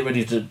loaded and get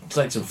ready to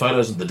take some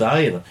photos of the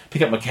day. And I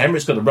pick up my camera,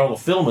 it's got a roll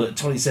of film and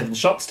 27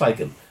 shots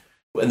taken.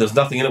 And there's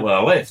nothing in it when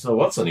I left. So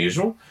what's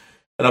unusual?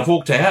 And I've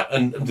walked out,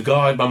 and the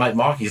guy, my mate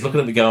Mike, he's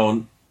looking at me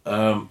going,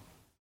 hello?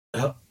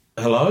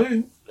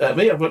 At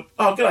me? I've got,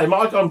 g'day,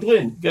 Mike, I'm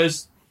Glenn. He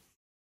goes,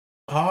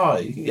 hi.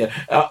 Yeah,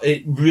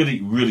 it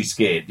really, really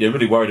scared. Yeah,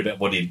 really worried about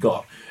what he'd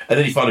got. And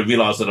then he finally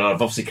realised that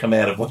I've obviously come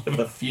out of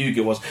whatever fugue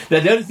it was.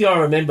 Now, the only thing I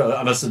remember,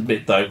 I must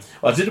admit, though,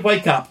 I did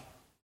wake up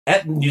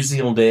at New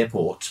Zealand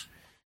airport,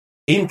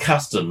 in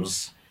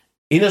customs,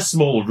 in a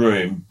small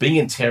room, being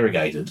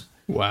interrogated.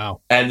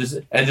 Wow. And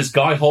this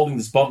guy holding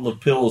this bottle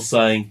of pills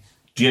saying,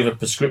 do you have a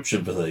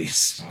prescription for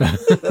these?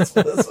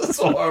 That's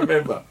all I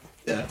remember.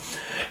 Yeah.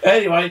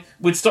 Anyway,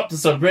 we'd stopped at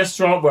some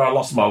restaurant where I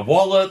lost my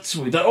wallet.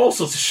 We'd done all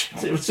sorts of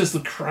shit. It was just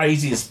the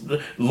craziest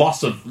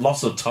loss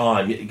of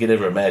time you could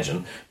ever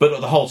imagine. But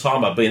the whole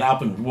time I've been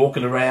up and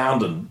walking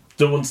around and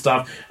doing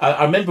stuff.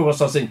 I remember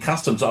once I was in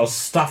customs, I was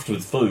stuffed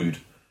with food.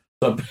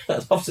 So I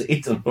was obviously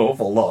eating an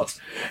awful lot.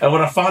 And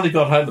when I finally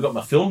got home and got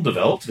my film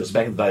developed, because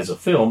back in the days of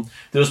film,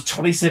 there was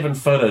 27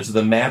 photos of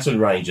the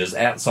mountain ranges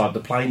outside the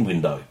plane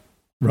window.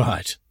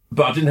 Right.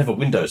 But I didn't have a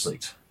window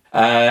seat.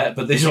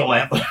 But these are all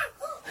out there.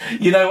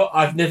 You know what?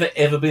 I've never,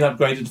 ever been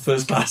upgraded to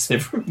first class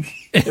ever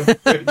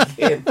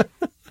again.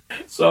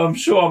 So I'm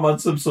sure I'm on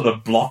some sort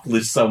of block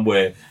list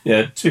somewhere.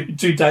 Yeah, too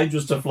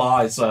dangerous to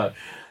fly. So,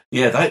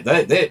 yeah,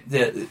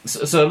 they're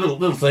so a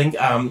little thing.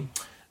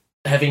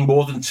 Having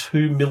more than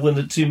 2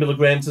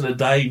 milligrams in a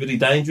day, really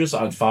dangerous.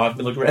 I had 5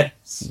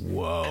 milligrams.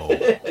 Whoa.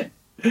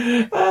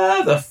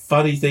 The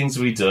funny things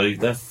we do.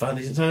 The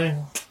funny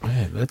thing.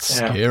 Man, that's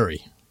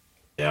scary.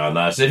 Yeah, I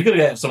know. So if you're going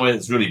to go somewhere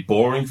that's really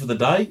boring for the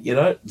day, you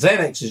know,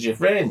 Xanax is your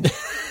friend.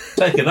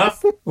 Take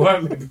enough,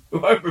 won't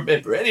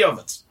remember any of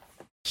it.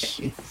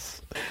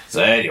 Jeez.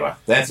 So anyway,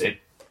 that's it.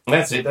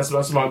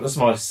 That's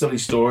my silly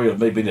story of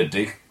me being a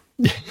dick.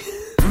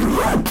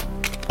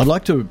 I'd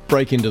like to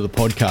break into the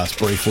podcast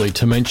briefly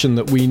to mention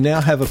that we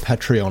now have a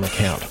Patreon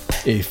account.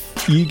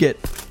 If you get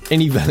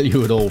any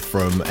value at all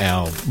from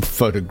our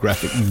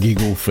photographic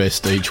giggle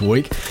fest each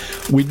week,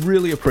 we'd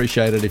really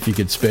appreciate it if you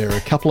could spare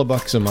a couple of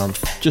bucks a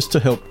month just to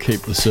help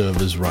keep the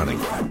servers running.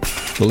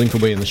 The link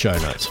will be in the show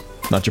notes.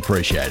 Much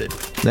appreciated.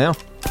 Now,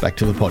 back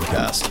to the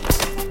podcast.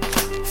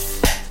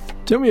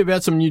 Tell me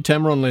about some new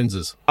Tamron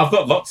lenses. I've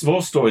got lots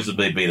more stories of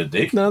me being a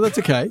dick. No, that's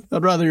okay.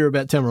 I'd rather hear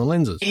about Tamron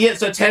lenses. Yeah,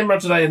 so Tamron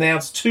today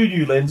announced 2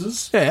 new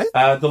lenses. Yeah.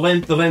 The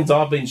lens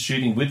I've been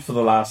shooting with for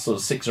the last sort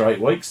of 6 or 8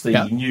 weeks,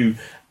 the new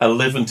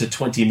 11 to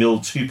 20mm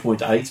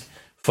 2.8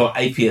 for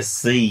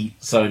APS-C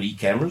Sony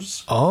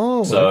cameras.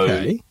 Oh,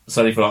 okay.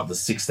 So Sony for like the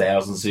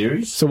 6000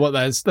 series. So what,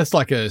 that's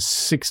like a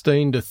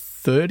 16 to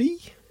 30?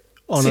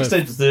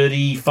 16 to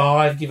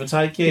 35, give or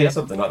take,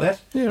 something like that.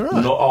 Yeah, right.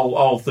 Not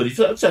old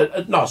 30. So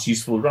a nice,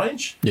 useful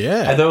range.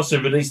 Yeah. And they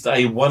also released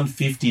a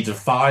 150 to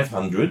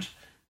 500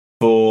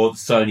 for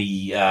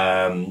Sony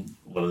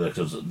what are they?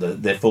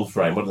 Their full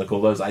frame. What do they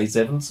call those?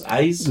 A7s?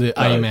 A's? The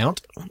A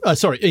mount.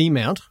 Sorry, E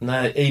mount.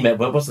 No, E mount.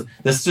 What's the?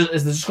 They're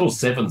just called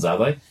 7s, are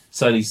they?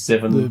 Sony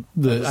 7.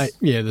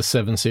 The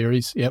 7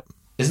 series. Yep.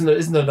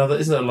 Isn't there another?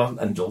 Isn't there a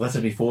and that's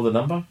before the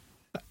number?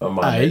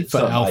 A for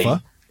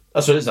alpha.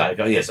 That's what it is.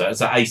 Yeah, so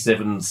it's an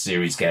A7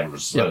 series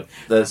cameras. So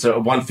that's a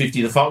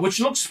 150-5, which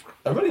looks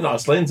a really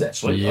nice lens,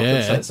 actually.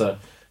 Yeah. So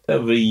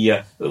that would be,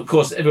 of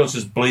course, everyone's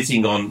just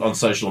bleating on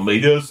social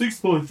media,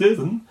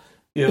 6.7,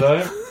 you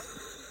know.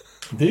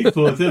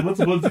 6.7, what's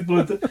the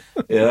 6.7?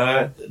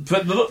 Yeah,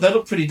 but they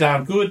look pretty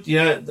darn good.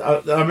 Yeah,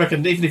 I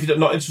reckon even if you're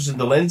not interested in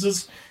the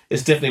lenses,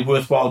 it's definitely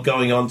worthwhile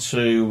going on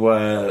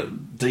to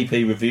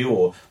DP Review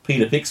or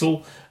Peter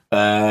Pixel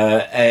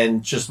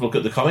and just look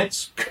at the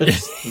comments.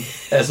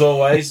 As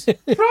always,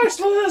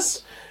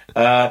 priceless.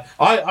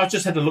 I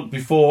just had to look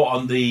before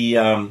on the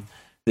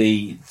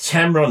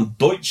Tamron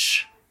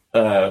Deutsch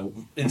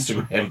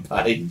Instagram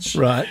page,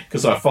 right?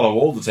 Because I follow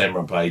all the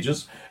Tamron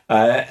pages,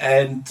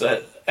 and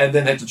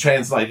then had to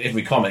translate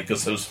every comment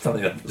because it was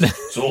funny enough,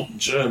 it's all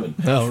German.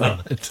 Oh,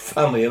 right.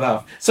 Funnily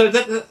enough, so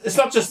that it's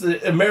not just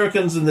the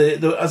Americans and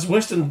the as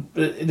Western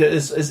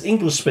as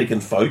English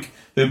speaking folk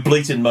who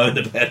bleat and moan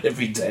about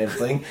every damn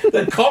thing.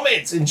 The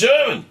comments in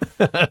German.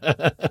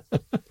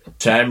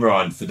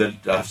 Tamron for the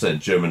I've said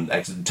German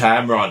accent.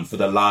 Tamron for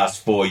the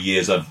last 4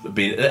 years have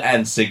been,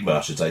 and Sigma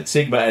I should say,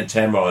 Sigma and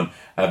Tamron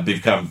have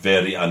become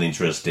very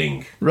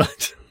uninteresting.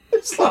 Right.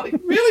 It's like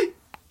really.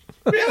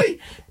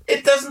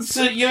 It doesn't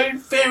suit you,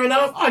 fair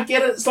enough. I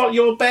get it, it's not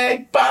your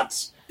bag,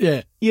 but,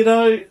 you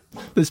know...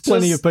 There's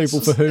plenty of people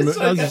for whom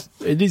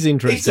it is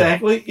interesting.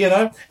 Exactly, you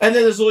know. And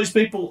then there's all these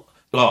people,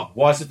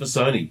 why is it for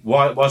Sony?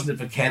 Why isn't it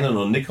for Canon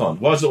or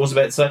Nikon? Why is it always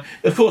about Sony?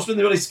 Of course, when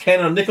they release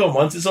Canon and Nikon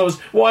ones, it's always,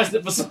 why isn't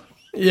it for Sony?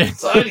 Yeah.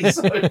 Sony.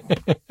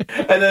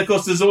 And then, of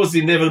course, there's always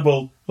the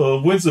inevitable,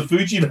 when's the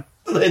Fuji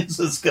lens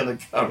is going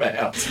to come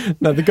out?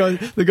 No, the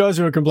guys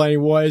who are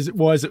complaining, why is it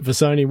for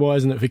Sony, why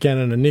isn't it for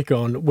Canon and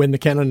Nikon, when the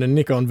Canon and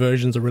Nikon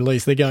versions are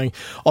released, they're going,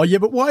 oh, yeah,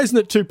 but why isn't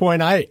it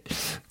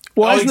 2.8?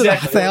 Why isn't it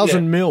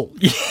 1,000 mil?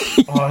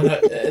 Why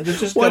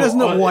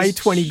doesn't it weigh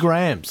 20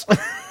 grams?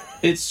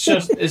 It's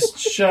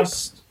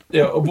just...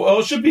 Yeah,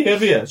 well, it should be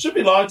heavier. It should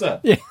be lighter.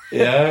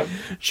 Yeah.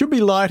 Should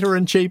be lighter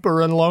and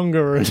cheaper and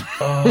longer and,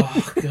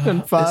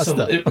 and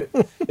faster.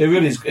 It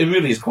really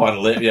is quite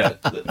a... Yeah.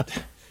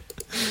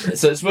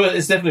 So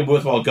it's definitely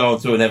worthwhile going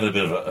through and having a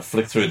bit of a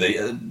flick through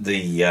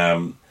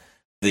the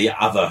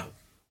other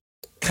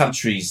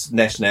countries'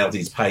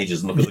 nationalities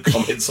pages and look at the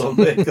comments on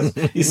there, because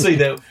you see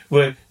that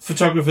where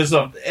photographers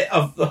of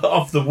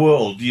the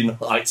world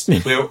unite,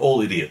 we're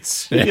all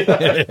idiots. You know?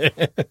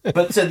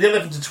 But the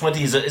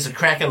 11-20 is a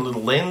cracking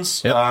little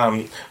lens. Yep.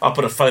 I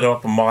put a photo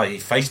up on my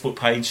Facebook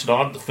page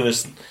tonight, the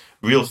first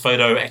real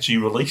photo actually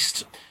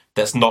released.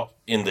 That's not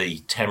in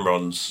the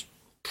Tamron's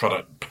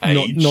product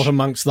page. Not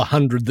amongst the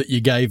 100 that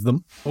you gave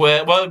them.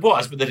 Well, it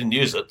was, but they didn't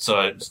use it,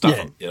 so stuff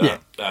them. You know?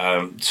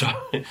 So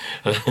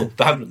the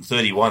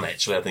 131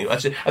 actually, I think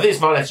this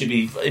might actually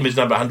be image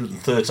number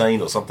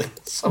 113 or something,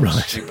 some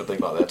stupid thing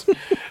like that.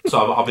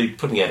 So I'll be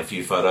putting out a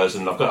few photos,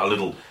 and I've got a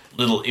little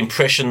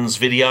impressions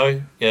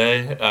video.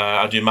 Yeah,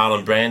 I do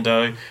Marlon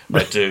Brando,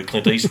 I do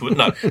Clint Eastwood.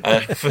 No,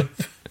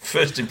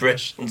 first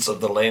impressions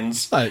of the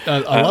lens. I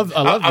love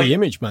the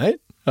image, mate.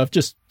 I've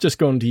just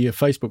gone to your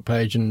Facebook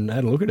page and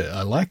had a look at it.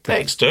 I like that.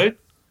 Thanks, dude.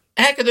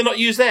 How could they not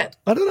use that?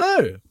 I don't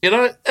know. You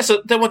know,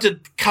 they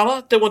wanted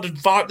colour, they wanted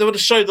vibe, they wanted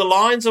to show the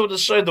lines, they wanted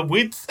to show the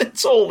width.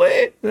 It's all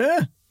there.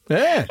 Yeah.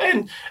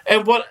 And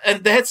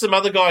they had some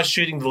other guys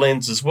shooting the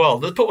lens as well.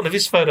 They put one of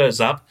his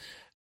photos up,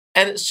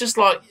 and it's just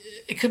like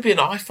it could be an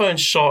iPhone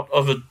shot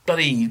of a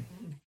bloody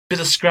bit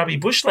of scrubby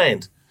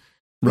bushland.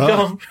 Right.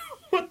 Going,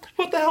 what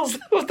the hell's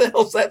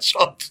that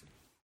shot?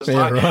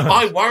 Yeah,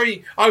 like,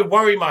 right. I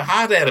worry my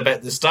heart out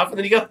about this stuff, and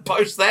then you go to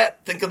post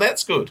that, thinking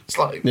that's good. It's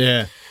like,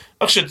 I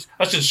should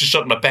have just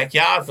shot in my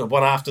backyard for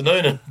one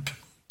afternoon and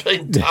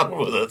been done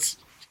with it.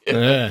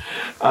 Yeah.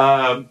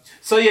 And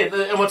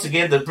once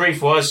again, the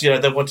brief was,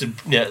 they wanted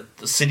the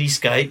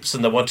cityscapes,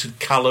 and they wanted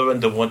colour,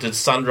 and they wanted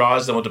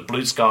sunrise, they wanted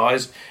blue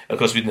skies. Of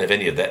course, we didn't have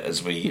any of that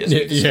as we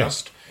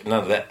discussed.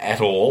 None of that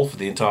at all for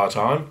the entire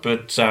time.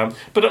 But I've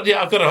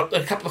got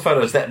a couple of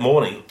photos that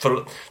morning.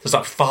 There's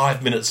like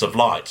 5 minutes of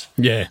light.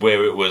 Yeah.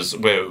 Where it was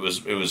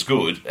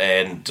good,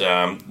 and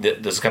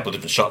there's a couple of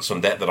different shots from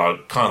that I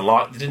kind of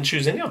liked. They didn't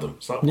choose any of them.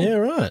 It's like, yeah,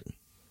 right.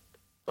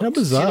 How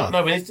bizarre.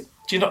 Do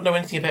you not know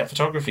anything about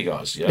photography,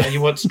 guys?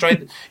 You want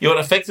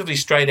effectively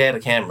straight out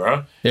of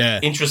camera,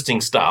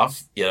 interesting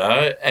stuff,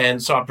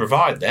 and so I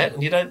provide that,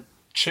 and you don't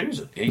choose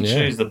it. You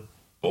choose the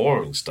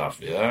boring stuff,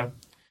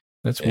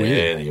 That's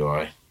weird.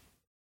 Anyway.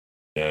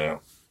 Yeah.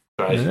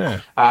 Crazy.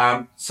 Yeah.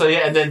 And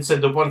then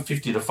the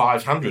 150 to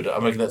 500, I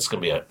mean, that's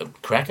going to be a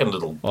cracking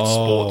little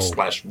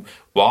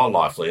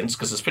sports/wildlife lens,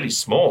 because it's pretty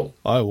small.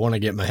 I want to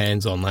get my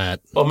hands on that.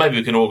 Or maybe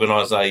we can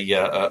organise a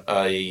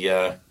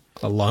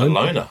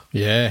loaner.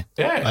 Yeah.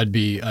 I'd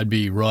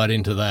be right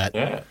into that.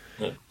 Yeah.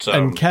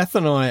 And Kath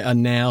and I are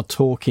now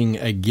talking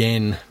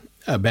again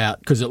about,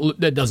 because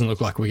it doesn't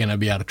look like we're going to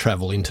be able to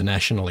travel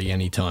internationally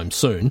anytime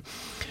soon.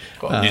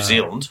 Well, New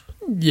Zealand.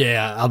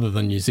 Yeah, other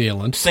than New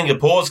Zealand.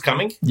 Singapore's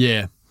coming.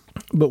 Yeah.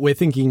 But we're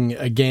thinking,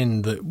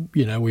 again, that,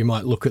 we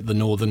might look at the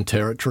Northern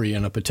Territory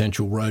and a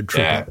potential road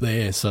trip up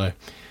there. So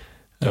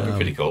that'd be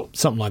pretty cool.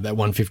 Something like that,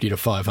 150 to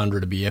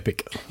 500 would be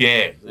epic.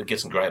 Yeah, get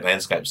some great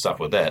landscape stuff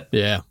with that.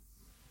 Yeah,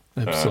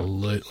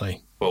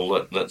 absolutely. Well,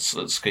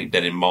 let's keep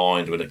that in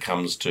mind when it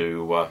comes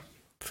to...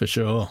 For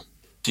sure.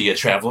 To your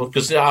travel,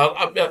 because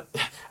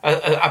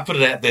I put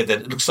it out there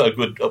that it looks so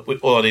good.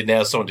 All I need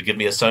now is someone to give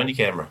me a Sony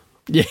camera.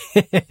 Yeah,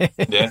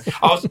 yeah.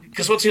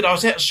 Because I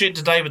was out shooting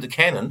today with the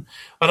Canon,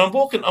 and I'm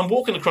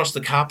walking across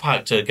the car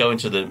park to go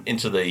into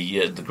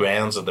the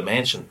grounds of the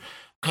mansion.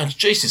 Going,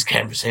 geez, this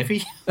camera's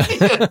heavy.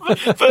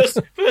 first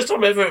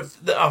time ever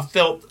I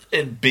felt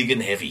it big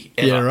and heavy.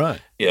 Ever. Yeah,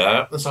 right.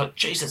 Yeah, it's like,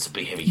 geez, that's a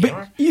big heavy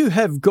camera. But you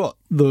have got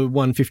the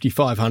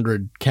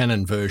 150-500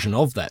 Canon version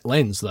of that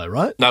lens, though,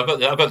 right? No, I've got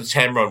the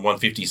Tamron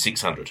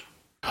 150-600.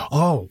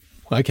 Oh,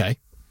 okay.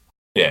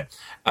 Yeah,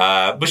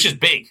 which is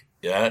big.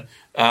 Yeah,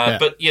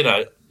 but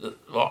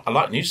I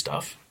like new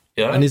stuff.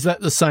 Yeah, and is that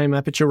the same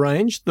aperture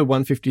range, the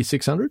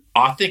 150-600?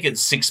 I think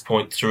it's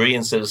 6.3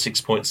 instead of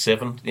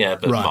 6.7. Yeah,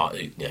 but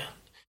right.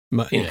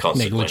 inconsequential.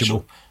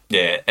 Negligible.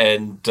 Yeah,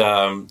 and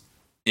so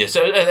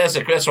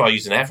that's what I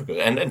use in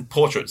Africa and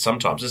portraits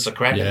sometimes. It's a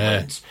cracking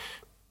lens.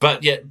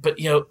 But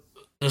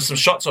there's some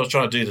shots I was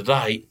trying to do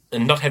today,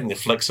 and not having a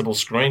flexible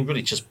screen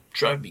really just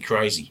drove me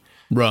crazy.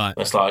 Right.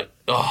 It's like,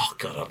 oh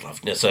God, I'd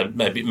love it. So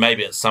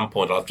maybe at some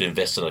point I'll have to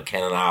invest in a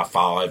Canon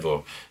R5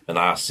 or an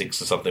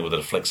R6 or something with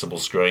a flexible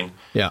screen.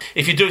 Yeah.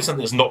 If you're doing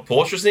something that's not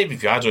portraits, even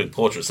if you are doing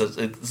portraits, there's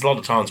a lot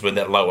of times when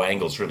that low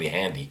angle is really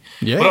handy.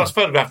 Yeah. When I was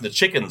photographing the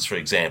chickens, for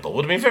example, it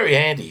would have been very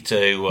handy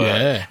to.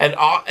 And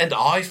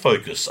eye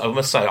focus. I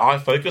must say eye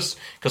focus,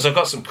 because I've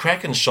got some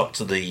cracking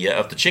shots of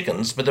the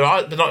chickens, but they're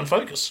not in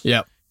focus.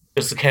 Yeah.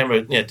 Because the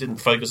camera didn't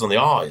focus on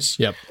the eyes.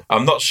 Yep.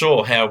 I'm not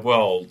sure how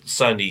well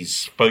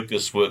Sony's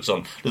focus works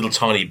on little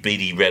tiny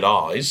beady red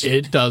eyes.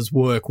 It does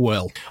work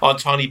well. On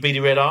tiny beady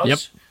red eyes?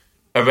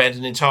 Yep. Around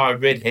an entire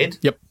red head?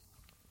 Yep.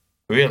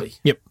 Really?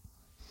 Yep.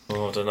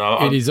 Oh, I don't know.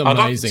 It is amazing.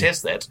 I'd like to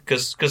test that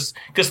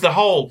because the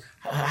whole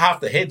half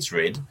the head's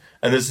red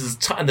and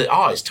and the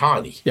eye's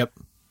tiny. Yep.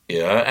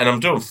 Yeah, and I'm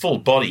doing full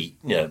body,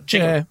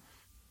 chicken. Yeah.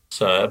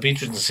 So it'd be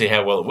interesting to see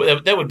how well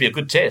that would be a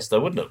good test, though,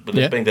 wouldn't it? With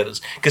it being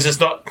that because it's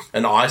not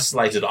an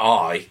isolated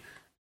eye.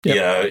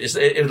 Yep. It's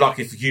like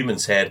if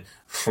humans had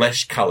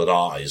flesh-coloured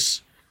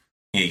eyes.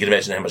 You can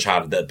imagine how much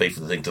harder that'd be for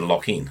the thing to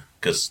lock in,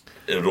 because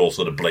it would all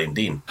sort of blend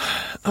in.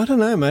 I don't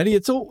know, matey.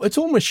 It's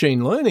all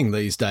machine learning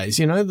these days.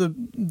 It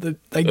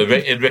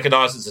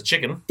recognises a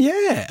chicken.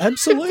 Yeah,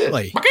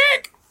 absolutely.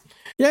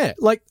 Yeah,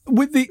 I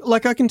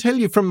can tell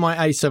you from my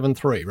A7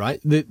 III, right?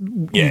 That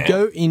you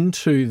go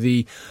into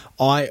the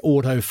eye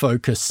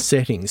autofocus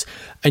settings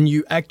and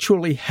you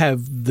actually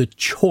have the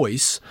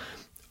choice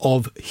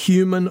of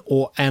human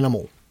or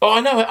animal. Oh, I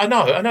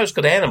know it's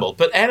got animal,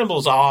 but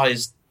animals'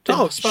 eyes,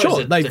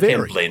 they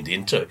vary. Can blend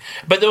into.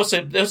 But they're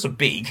also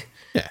big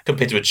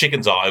compared to a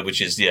chicken's eye,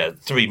 which is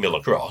 3 mil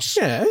across.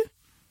 Yeah.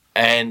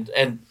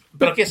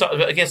 But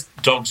I guess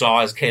dogs'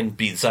 eyes can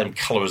be the same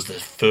colour as the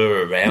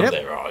fur around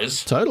their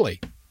eyes. Totally.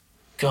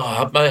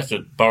 God, I may have to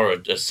borrow a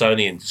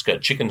Sony and just go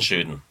chicken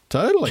shooting.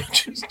 Totally.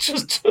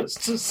 just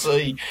to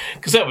see,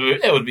 because that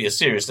would be a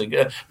serious thing.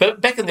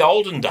 But back in the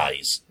olden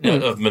days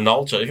of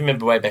Minolta, if you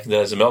remember way back in the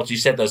days of Minolta, you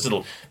used to have those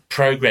little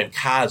program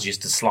cards you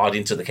used to slide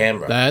into the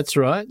camera. That's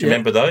right. Do you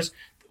remember those?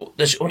 I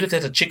wonder if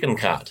that's a chicken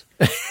card.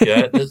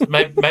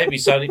 Maybe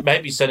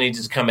Sony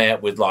needs to come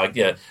out with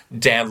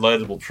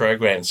downloadable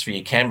programs for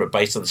your camera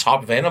based on the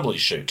type of animal you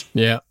shoot.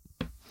 Yeah.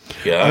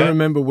 Yeah. I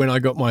remember when I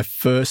got my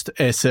first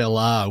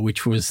SLR,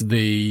 which was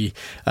the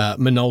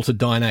Minolta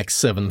Dynax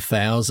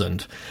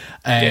 7000,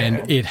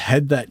 and it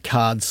had that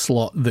card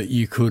slot that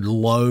you could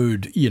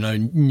load,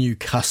 new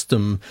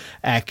custom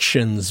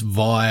actions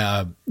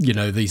via,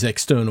 these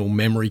external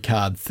memory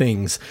card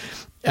things.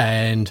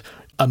 And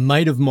a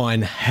mate of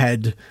mine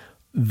had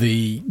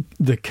the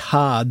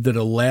card that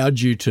allowed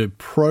you to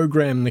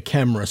program the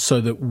camera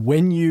so that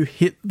when you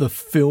hit the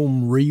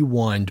film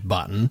rewind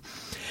button,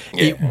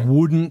 it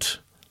wouldn't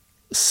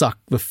suck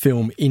the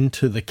film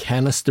into the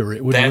canister.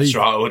 It would leave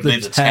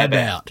the tab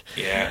out.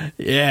 Yeah.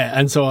 Yeah,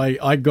 and so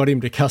I got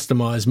him to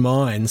customize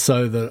mine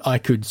so that I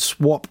could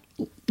swap,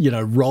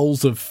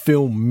 rolls of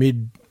film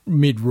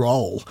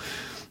mid-roll.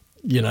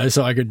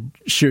 So I could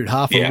shoot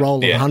half a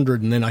roll of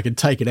 100 and then I could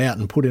take it out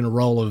and put in a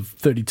roll of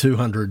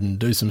 3200 and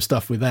do some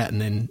stuff with that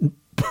and then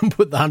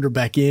put the 100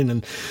 back in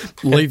and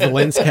leave the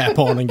lens cap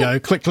on and go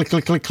click, click,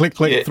 click, click, click,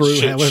 click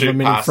through however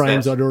many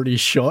frames I'd already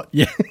shot.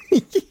 Yeah.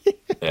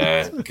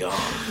 God,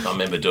 I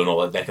remember doing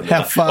all that back in the day.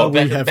 How far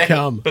we have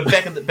come. But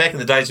back in the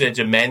days when you had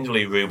to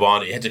manually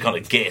rewind it, you had to kind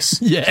of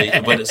guess. Yeah.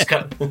 So when it's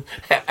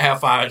how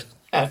far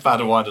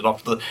to wind it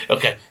off.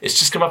 Okay, it's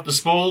just come up the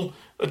spool.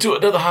 Do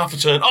another half a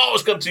turn. Oh,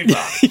 it's gone too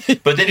far.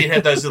 But then you'd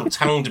have those little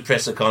tongue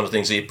depressor kind of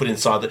things that you put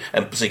inside,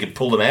 and so you could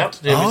pull them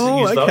out.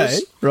 Use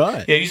those?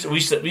 Right. Yeah, we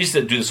used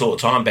to do this all the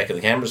time back in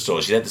the camera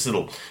stores. You had this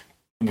little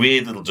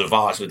weird little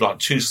device with like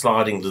two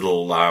sliding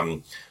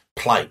little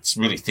plates,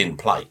 really thin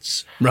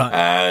plates, right?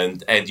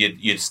 And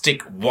you'd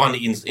stick one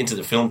into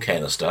the film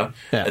canister,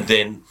 and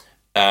then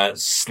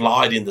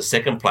slide in the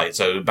second plate.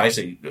 So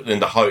basically, in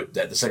the hope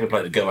that the second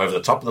plate would go over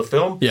the top of the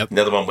film, and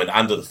the other one went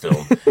under the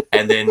film,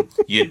 and then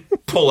you'd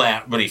pull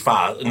out really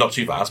fast, not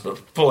too fast,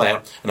 but pull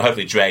out and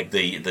hopefully drag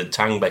the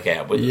tongue back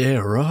out with it. Yeah,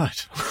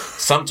 right.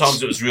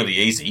 Sometimes it was really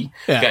easy.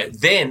 Yeah. Okay,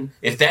 then,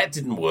 if that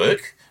didn't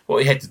work, what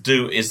you had to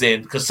do is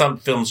then, because some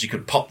films you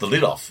could pop the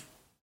lid off.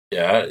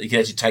 Yeah, you can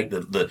actually take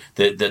the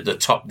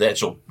top,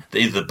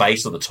 either the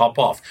base or the top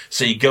off.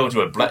 So you go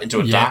into a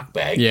dark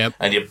bag,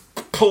 and you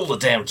pull the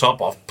damn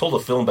top off, pull the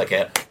film back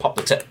out, pop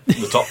the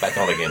top back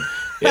on again.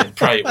 And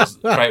pray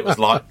it was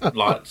light.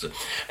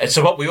 And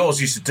so what we always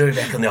used to do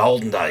back in the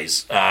olden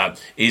days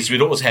is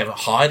we'd always have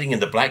hiding in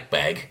the black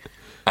bag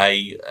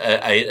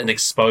an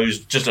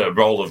exposed, just a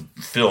roll of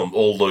film,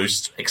 all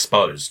loose,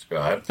 exposed,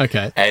 right?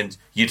 Okay. And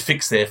you'd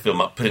fix their film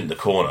up, put it in the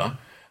corner,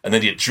 and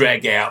then you'd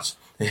drag out.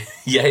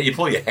 Yeah, you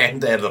pull your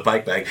hand out of the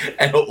black bag,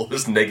 and all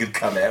this neg would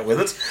come out with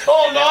it.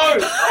 Oh no!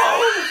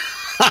 Oh.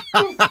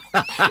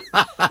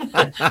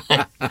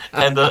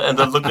 and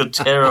the look of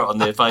terror on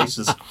their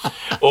faces.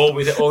 Or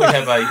we'd have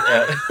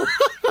a.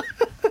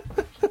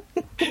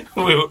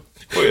 We were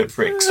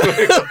pricks.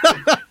 We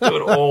do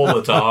it all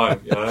the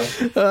time, you know.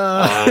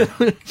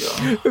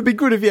 It'd be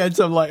good if you had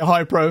some like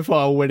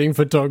high-profile wedding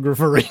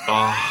photography.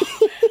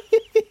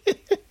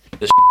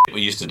 The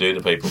we used to do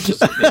to people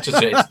just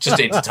to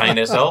entertain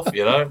ourselves,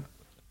 you know.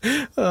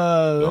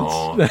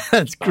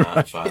 That's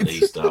great.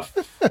 Funny stuff.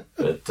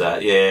 But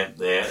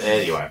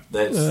anyway,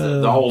 that's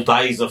the old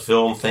days of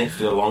film.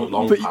 Thankfully,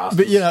 long past.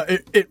 But you know,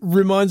 it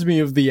reminds me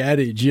of the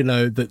adage, you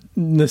know, that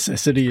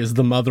necessity is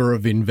the mother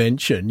of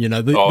invention. You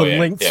know, the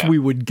lengths we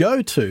would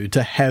go to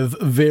have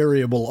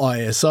variable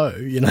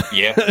ISO. You know,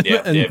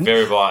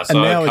 variable ISO.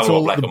 And now it's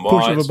all black the and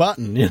push white. of a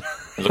button. You know?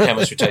 Look how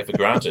much we take for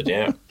granted,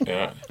 yeah.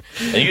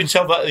 And you can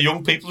tell that the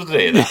young people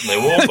today, that, and they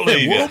won't believe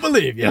you. They won't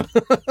believe you.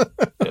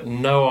 Got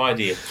no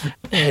idea.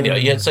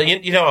 Anyway, so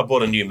you know I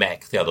bought a new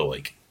Mac the other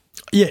week.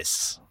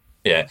 Yes.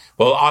 Yeah.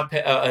 Well,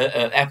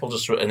 Apple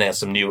just announced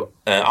some new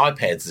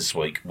iPads this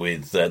week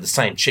with the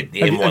same chip,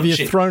 the M1 chip. Have you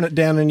thrown it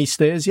down any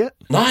stairs yet?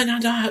 No. I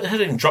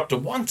hadn't even dropped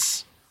it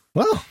once.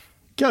 Well,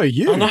 go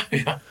you. I know,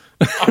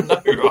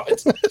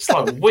 right? It's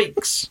like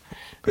weeks.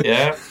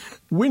 Yeah.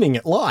 Winning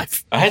at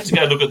life. I had to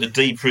go look at the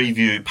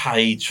D-preview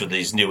page for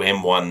these new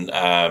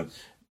M1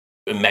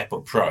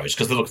 MacBook Pros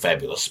because they look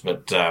fabulous.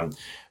 But,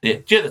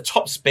 the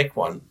top spec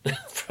one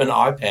for an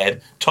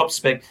iPad, top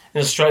spec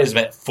in Australia is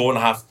about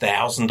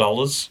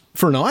 $4,500.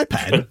 For an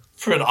iPad?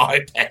 For an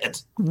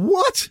iPad.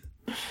 What?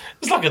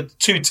 It's like a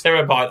 2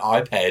 terabyte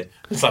iPad.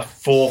 It's like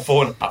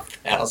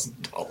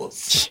 $4,500.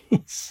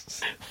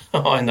 Jeez.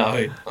 I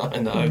know. Oh,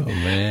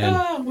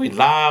 man. We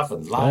laugh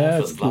and laugh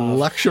That's and laugh.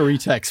 Luxury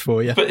tax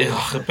for you. But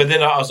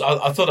then I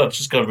thought I'd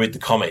just go read the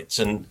comments.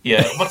 And,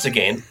 once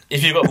again,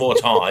 if you've got more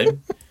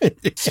time,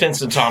 spend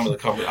some time with the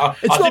comments.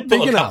 It's not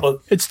big enough.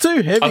 It's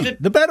too heavy.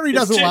 The battery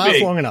doesn't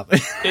last long enough.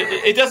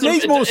 It doesn't.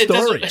 Needs more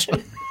storage.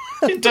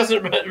 It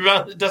doesn't run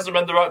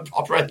the right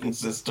operating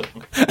system.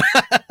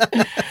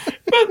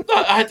 But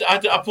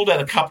I pulled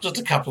out a couple of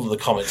the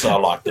comments that I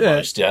liked the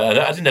most. Yeah,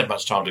 I didn't have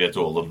much time to go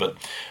through all of them, but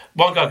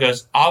one guy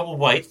goes, "I will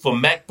wait for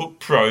MacBook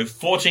Pro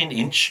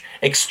 14-inch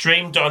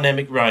extreme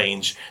dynamic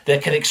range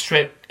that can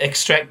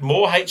extract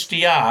more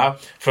HDR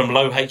from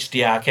low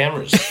HDR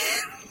cameras."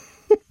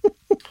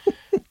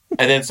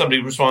 And then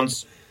somebody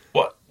responds,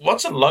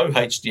 What's a low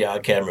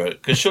HDR camera?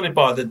 Because surely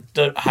by the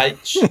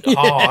H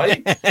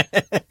high,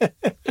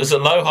 is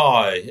it low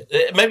high?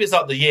 Maybe it's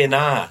like the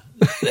nah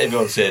that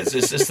everyone says.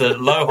 It's the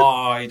low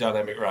high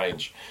dynamic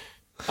range.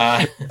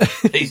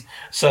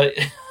 So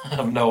I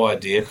have no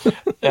idea.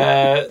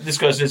 This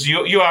guy says,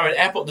 you are in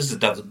Apple. This is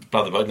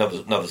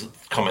another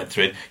comment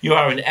thread. You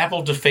are in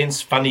Apple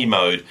Defense Funny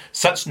Mode.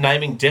 Such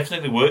naming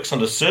definitely works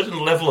on a certain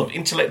level of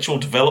intellectual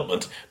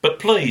development, but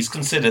please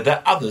consider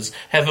that others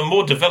have a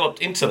more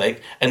developed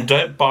intellect and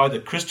don't buy the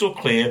crystal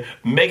clear,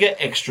 mega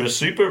extra,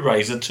 super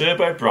razor,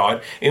 turbo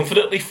bright,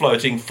 infinitely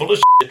floating, full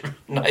of shit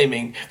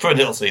naming for an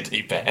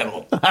LCD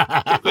panel,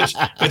 which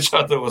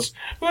I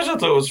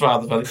thought was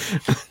rather funny.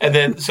 And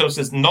then so it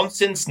says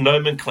nonsense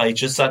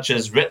nomenclature such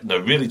as retina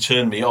really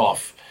turned me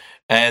off.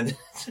 And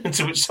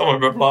to which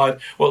someone replied,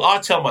 "Well, I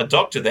tell my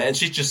doctor that, and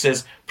she just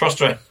says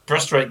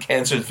prostate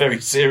cancer is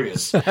very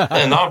serious."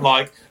 And I'm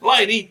like,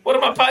 "Lady, what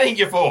am I paying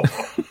you for?"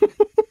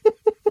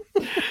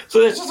 So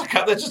there's just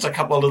a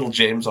couple of little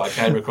gems I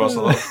came across.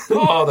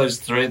 Those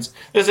threads.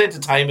 There's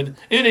entertainment.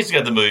 Who needs to go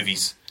to the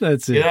movies?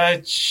 That's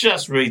it.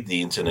 Just read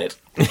the internet.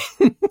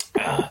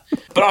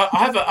 But I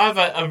have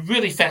a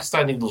really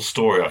fascinating little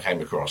story I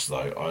came across, though.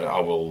 I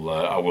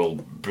will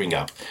bring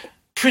up.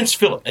 Prince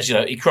Philip, as you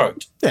know, he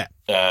croaked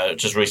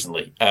just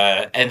recently,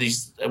 and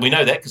we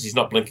know that because he's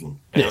not blinking.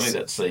 Apparently,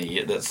 that's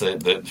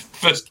the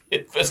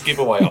first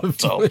giveaway I'm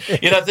told.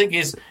 The thing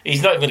is,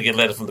 he's not even going to get a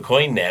letter from the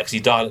Queen now because he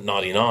died at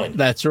 99.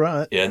 That's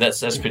right. Yeah, and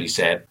that's pretty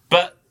sad.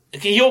 But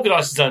he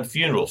organised his own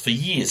funeral for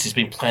years. He's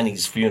been planning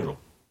his funeral.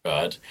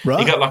 Right.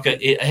 Right.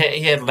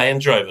 He had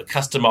Land Rover,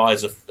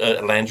 customise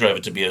a Land Rover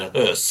to be a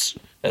hearse,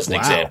 as an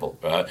example.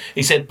 Right.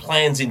 He's had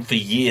plans in for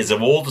years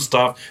of all the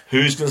stuff,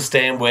 who's going to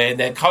stand where.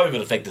 Now,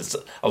 COVID affected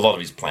a lot of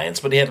his plans,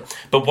 but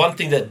one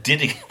thing that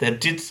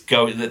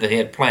he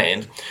had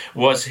planned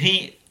was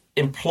he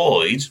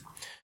employed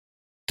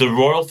the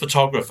royal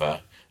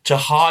photographer to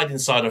hide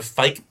inside a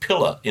fake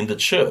pillar in the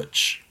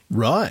church.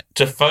 Right.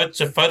 To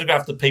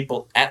photograph the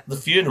people at the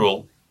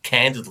funeral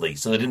candidly,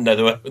 so they didn't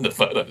know when the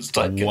photo was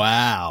taken.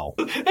 Wow.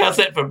 How's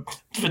that for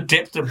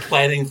depth of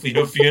planning for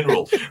your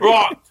funeral?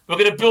 Right, we're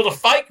going to build a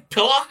fake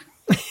pillar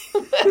and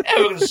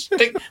we're going to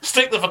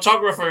stick the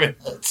photographer in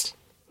it.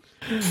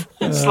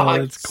 It's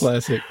that's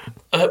classic.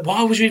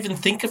 Why would you even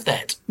think of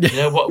that? You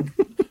know what?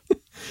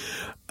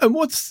 And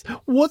what's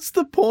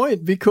the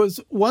point? Because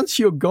once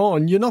you're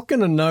gone, you're not going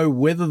to know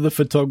whether the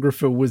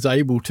photographer was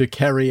able to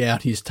carry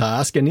out his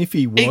task, and if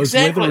he was,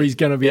 whether he's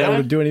going to be able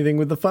to do anything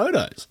with the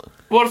photos.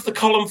 What if the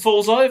column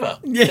falls over?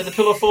 Yeah. And the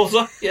pillar falls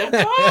over? Yeah.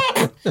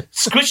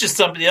 Squishes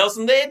somebody else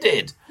and they're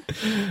dead.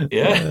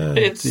 Yeah.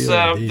 It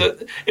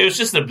was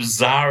just the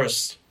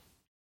bizarrest,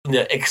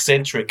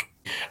 eccentric.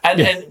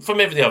 And from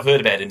everything I've heard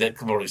about him, that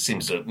probably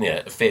seems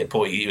a fair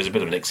point. He was a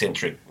bit of an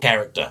eccentric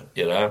character,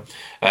 I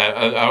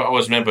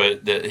always remember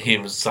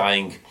him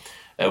saying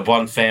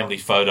one family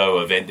photo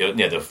event, doing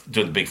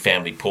the big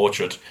family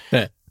portrait,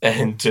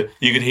 and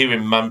you could hear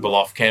him mumble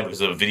off camera because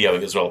they were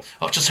videoing as well.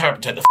 Oh, just hurry up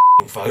and take the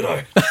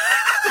photo.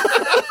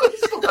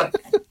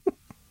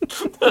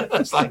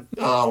 It's like,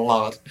 oh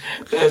Lord,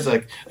 there's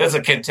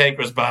a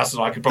cantankerous bastard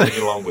I could probably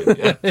get along with.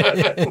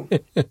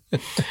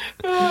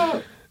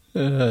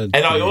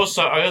 And I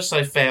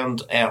also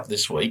found out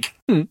this week.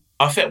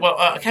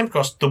 I came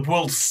across the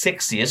world's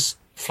sexiest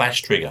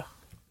flash trigger.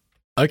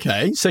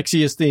 Okay,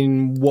 sexiest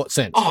in what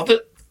sense? Oh,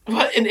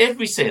 in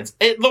every sense.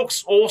 It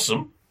looks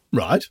awesome,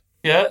 right?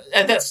 Yeah,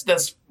 and that's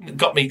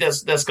got me.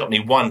 That's got me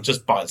one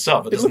just by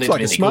itself. It looks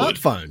like a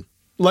smartphone.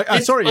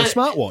 A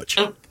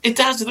smartwatch. It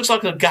does. It looks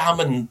like a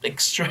Garmin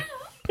Extra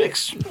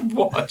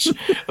watch.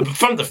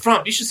 From the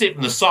front, you should see it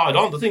from the side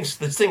on.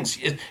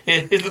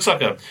 It looks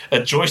like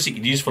a joystick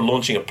you'd use for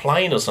launching a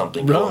plane or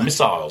something, or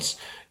missiles.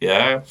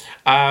 Yeah,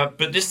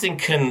 but this thing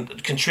can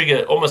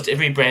trigger almost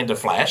every brand of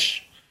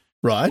flash,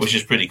 right? Which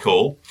is pretty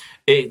cool.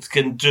 It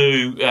can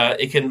do.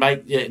 It can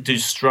do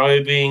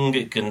strobing.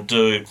 It can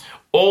do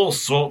all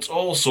sorts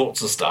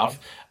of stuff.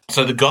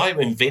 So the guy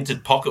who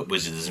invented Pocket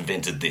Wizard has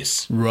invented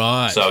this,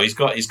 right? So he's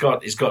got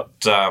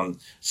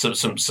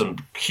some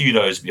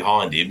kudos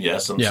behind him,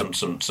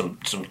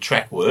 some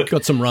track work,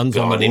 got some runs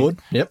on the board,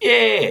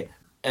 yeah.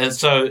 And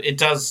so it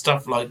does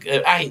stuff like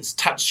it's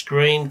touch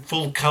screen,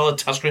 full color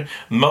touch screen,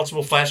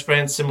 multiple flash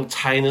brands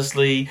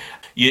simultaneously.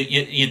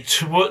 You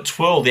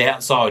twirl the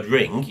outside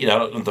ring,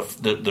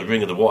 the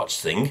ring of the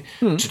watch thing,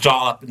 to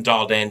dial up and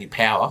dial down your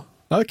power.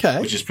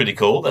 Okay, which is pretty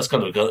cool. That's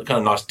kind of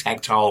a nice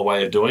tactile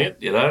way of doing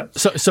it,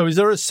 So is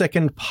there a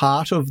second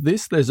part of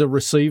this? There's a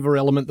receiver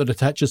element that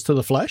attaches to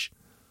the flash?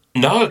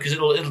 No, because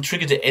it'll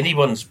trigger to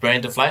anyone's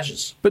brand of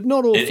flashes. But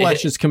not all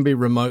flashes can be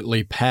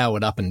remotely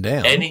powered up and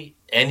down. Any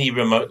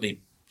remote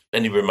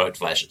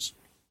flashes.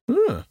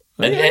 Okay.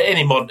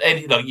 Any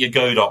like your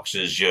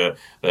Godoxes, your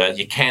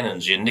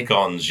Canons, your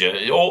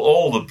Nikons,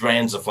 all the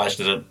brands of flash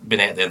that have been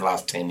out there the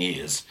last 10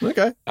 years.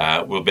 Okay,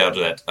 we'll be able to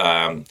do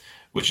that.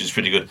 Which is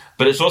pretty good,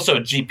 but it's also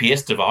a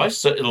GPS device,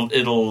 so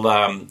it'll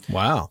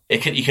wow.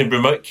 You can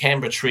remote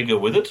camera trigger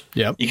with it.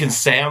 Yep. You can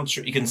sound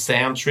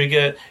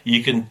trigger.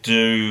 You can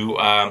do.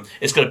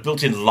 It's got a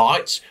built-in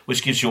light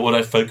which gives you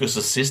autofocus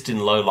assist in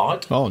low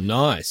light. Oh,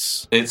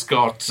 nice. It's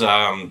got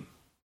you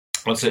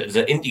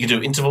can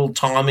do interval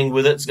timing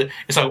with it.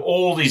 It's like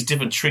all these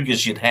different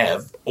triggers you'd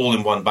have all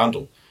in one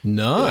bundle.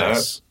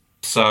 Nice.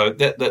 So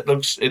that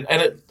looks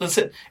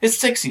it's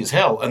sexy as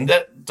hell, and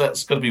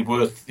that's going to be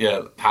worth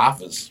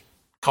half as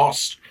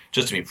cost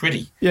just to be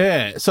pretty.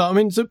 Yeah, so I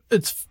mean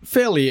it's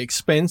fairly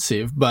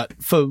expensive, but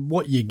for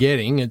what you're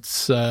getting,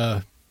 it's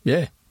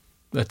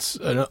that's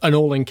an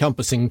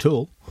all-encompassing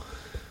tool.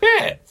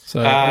 Yeah.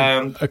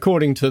 So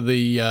according to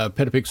the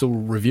Petapixel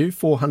review,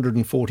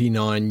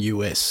 $449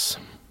 US.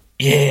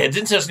 Yeah, it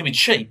didn't say it was going to be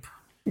cheap.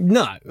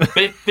 No.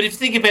 but if you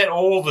think about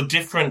all the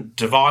different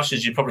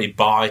devices you probably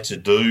buy to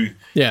do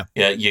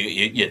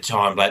your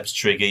time-lapse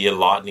trigger, your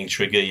lightning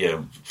trigger,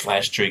 your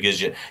flash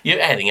triggers, you're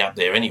adding up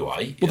there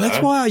anyway. Well,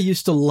 that's why I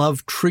used to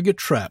love Trigger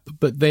Trap,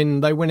 but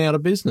then they went out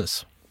of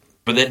business.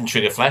 But they didn't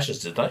trigger flashes,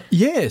 did they?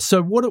 Yeah,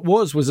 so what it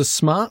was a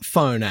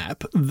smartphone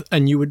app,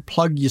 and you would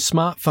plug your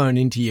smartphone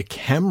into your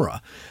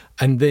camera,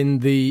 and then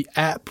the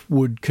app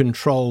would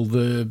control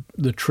the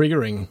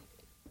triggering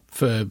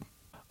for...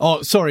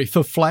 Oh, sorry,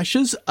 for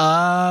flashes? No,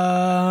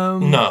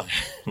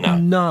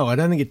 I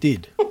don't think it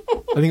did.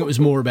 I think it was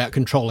more about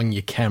controlling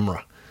your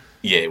camera.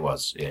 Yeah, it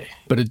was. Yeah,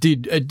 but it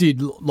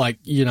did like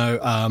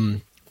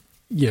lightning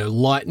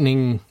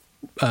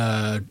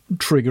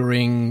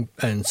triggering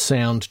and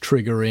sound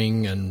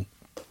triggering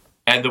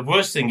and the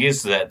worst thing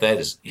is that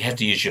is you have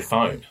to use your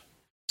phone.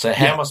 So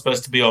how am I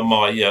supposed to be on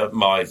my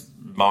my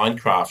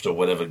Minecraft or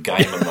whatever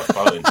game on my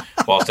phone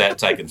whilst out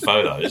taking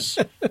photos.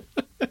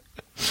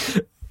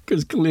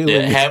 Because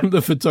clearly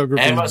the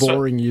photography is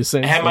boring you.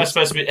 How am I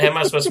supposed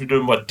to be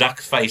doing my duck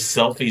face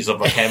selfies of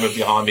my camera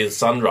behind me at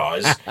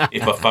sunrise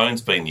if my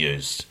phone's being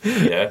used?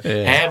 Yeah.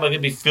 How am I going to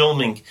be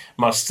filming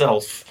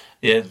myself?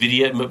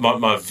 Video,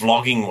 my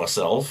vlogging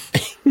myself,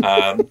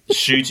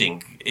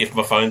 shooting if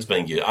my phone's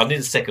being used. I need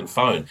a second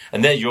phone,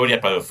 and then you're already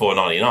up over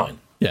 $4.99.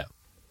 Yeah.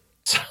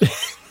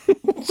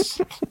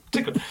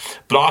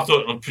 But I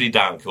thought it looked pretty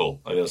darn cool.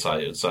 I got to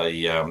say, it's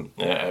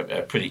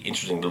a pretty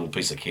interesting little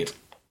piece of kit.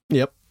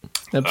 Yep.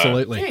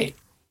 Absolutely.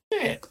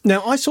 Yeah.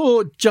 Now, I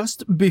saw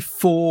just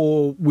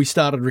before we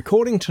started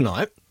recording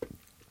tonight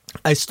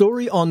a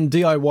story on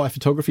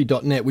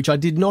DIYphotography.net, which I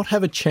did not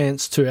have a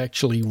chance to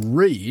actually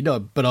read,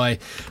 but I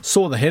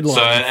saw the headline.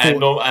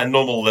 So a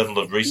normal level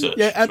of research.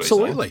 Yeah,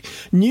 absolutely.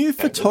 New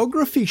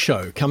photography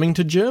show coming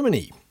to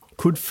Germany.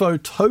 Could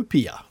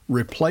Photopia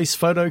replace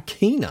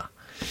Photokina?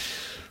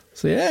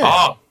 So, yeah.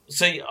 Oh,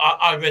 see,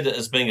 I read it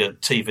as being a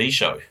TV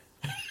show.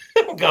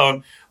 I'm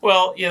going,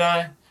 well,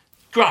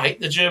 great,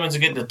 the Germans are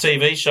getting a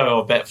TV show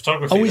about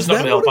photography. Oh, is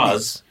that what it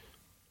is?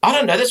 I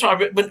don't know. That's why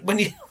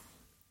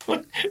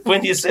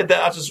when you said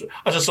that,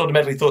 I just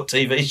automatically thought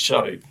TV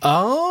show.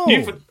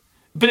 Oh.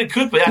 But it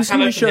could be. This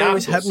new show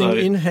is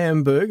happening in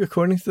Hamburg,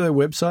 according to their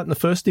website, and the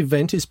first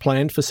event is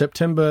planned for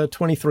September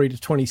 23 to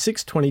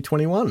 26,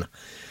 2021.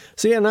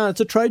 So, yeah, no, it's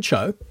a trade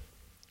show.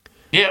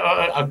 Yeah,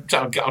 I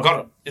got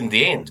it in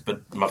the end,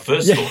 but my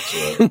first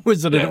thoughts were... It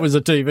was a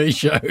TV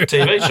show.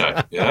 TV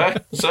show, yeah.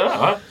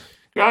 So,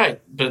 great.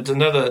 But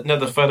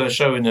another photo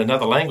show in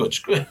another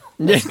language.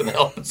 That's going to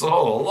help us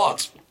all a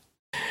lot.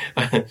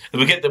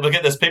 We'll get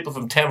those people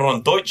from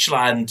Tamerlan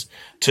Deutschland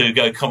to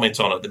go comment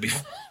on it. That'd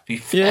be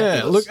fabulous.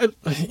 Yeah, look,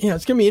 it's going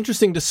to be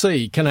interesting to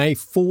see, can a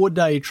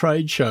 4-day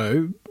trade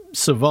show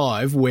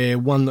survive where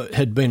one that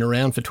had been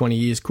around for 20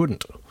 years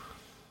couldn't?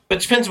 But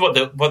it depends what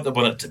they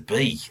want it to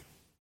be.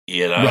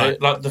 Right.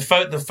 Like the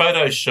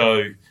photo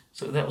show,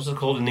 so that was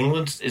called in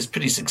England, is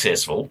pretty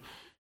successful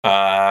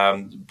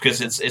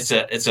because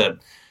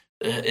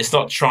it's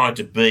not trying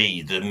to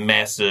be the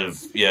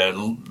massive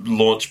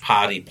launch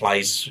party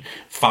place,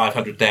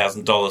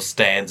 $500,000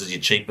 stands as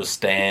your cheapest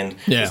stand.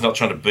 Yeah. It's not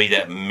trying to be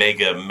that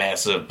mega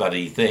massive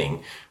bloody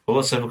thing. Well,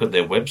 let's have a look at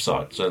their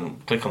website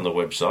and click on the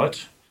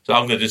website. So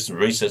I'm going to do some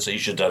research that you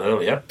should have done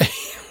earlier.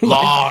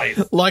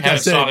 Live. Like How I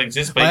said,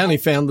 exists, I only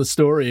found the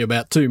story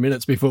about 2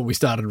 minutes before we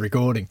started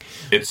recording.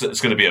 It's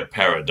going to be a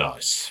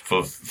paradise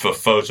for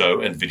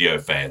photo and video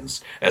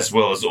fans, as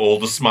well as all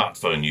the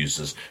smartphone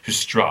users who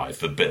strive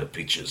for better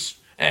pictures.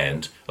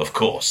 And, of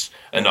course,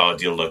 an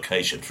ideal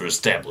location for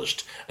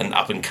established and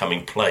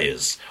up-and-coming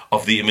players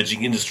of the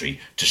imaging industry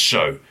to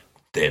show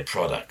their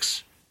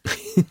products.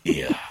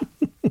 Yeah.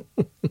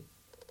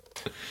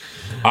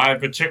 I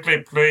am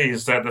particularly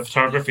pleased that the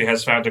photography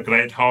has found a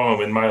great home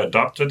in my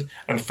adopted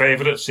and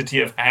favourite city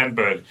of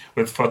Hamburg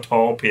with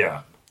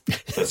Photopia.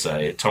 That's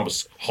a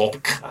Thomas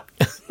Hopke.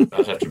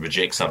 I'd have to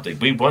reject something.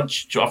 We want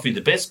to offer you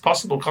the best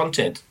possible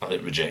content. I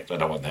hit reject. I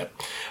don't want that.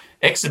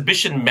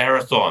 Exhibition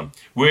marathon.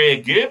 We're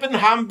given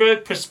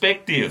Hamburg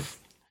perspective.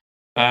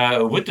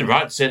 With the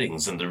right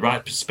settings and the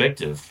right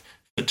perspective,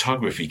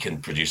 photography can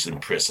produce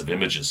impressive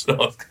images.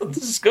 Oh,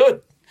 this is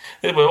good.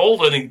 We're all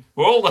learning.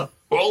 We're all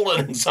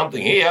learning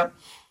something here.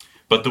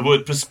 But the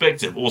word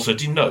perspective also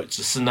denotes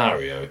a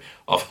scenario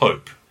of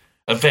hope,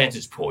 a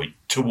vantage point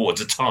towards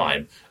a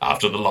time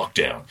after the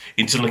lockdown.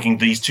 Interlinking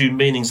these two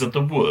meanings of the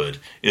word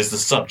is the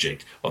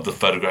subject of the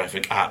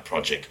photographic art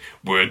project.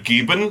 We're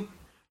given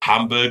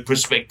Hamburg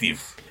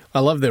perspective. I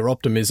love their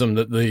optimism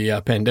that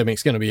the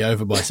pandemic's going to be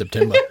over by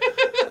September.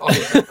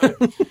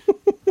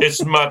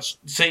 It's much...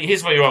 See,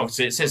 here's where you're wrong.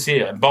 See, it says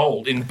here, in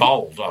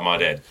bold, I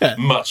might add,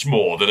 much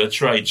more than a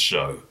trade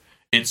show.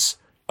 It's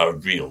a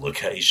real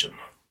occasion.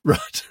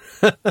 Right.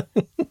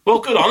 Well,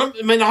 good on them.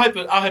 I mean, I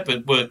hope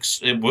it works.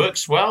 It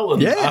works well.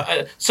 And,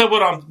 yeah. So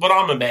what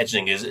I'm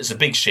imagining is it's a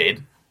big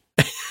shed,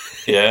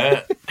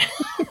 yeah,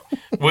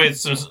 with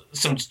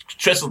some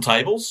trestle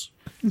tables,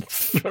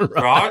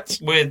 right?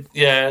 With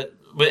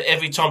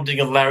every Tom, Dick,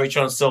 and Larry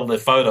trying to sell their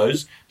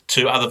photos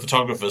to other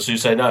photographers who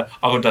say no.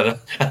 I've got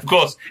of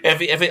course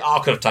every I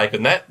could have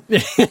taken that.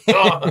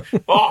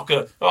 I've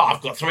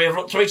got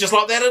three just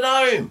like that at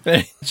home.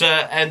 So,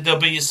 and there'll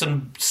be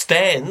some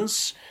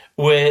stands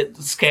where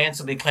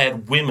scantily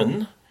clad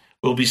women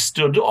will be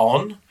stood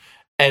on,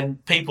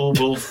 and people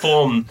will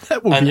form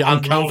that will be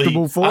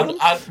uncomfortable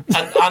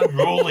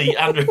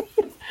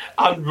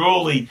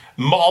unruly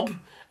mob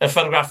and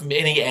photograph from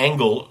any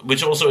angle,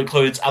 which also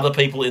includes other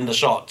people in the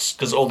shots,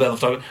 because all the other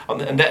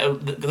photographers, and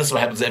that's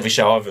what happens at every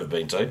show I've ever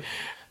been to.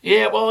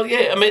 Yeah, well,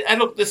 yeah, I mean, and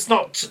look, it's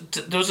not.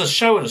 There was a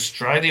show in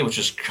Australia which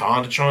was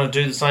kind of trying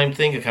to do the same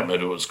thing. I can't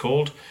remember what it's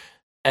called,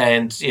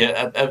 and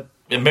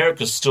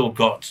America's still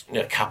got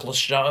a couple of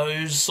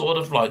shows, sort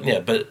of like,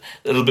 but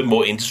a little bit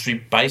more industry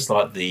based,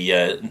 like the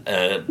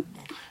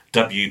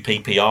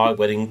WPPI,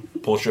 Wedding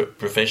Portrait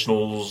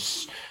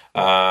Professionals,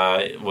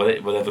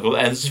 whatever.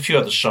 And there's a few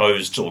other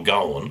shows still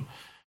going.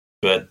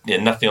 But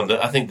nothing on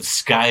I think the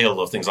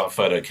scale of things like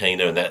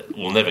Photokina and that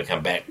will never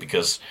come back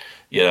because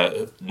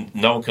no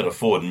one can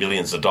afford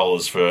millions of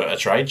dollars for a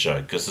trade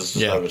show because there's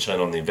no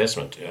return on the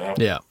investment.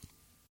 Yeah.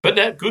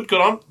 But good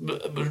on.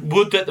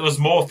 Would that there was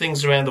more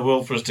things around the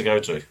world for us to go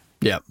to.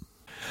 Yeah.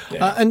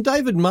 And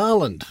David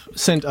Marland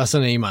sent us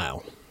an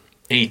email.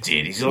 He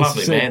did. He's a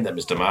lovely man, that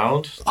Mr.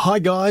 Marland. Hi,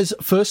 guys.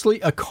 Firstly,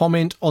 a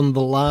comment on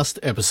the last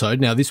episode.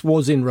 Now, this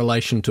was in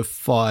relation to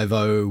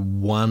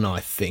 501, I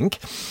think,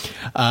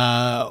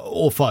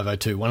 or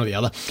 502, one or the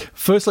other.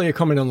 Firstly, a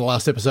comment on the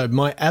last episode.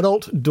 My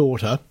adult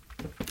daughter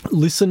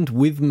listened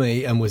with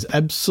me and was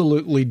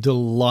absolutely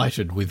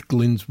delighted with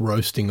Glyn's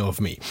roasting of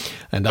me.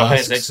 And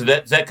asks, so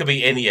that could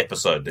be any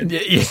episode then.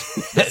 Yeah.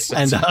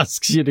 And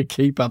asks you to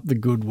keep up the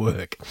good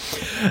work.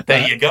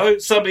 There you go.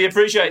 Somebody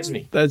appreciates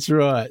me. That's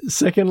right.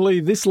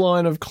 Secondly, this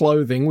line of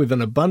clothing with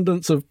an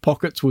abundance of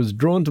pockets was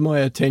drawn to my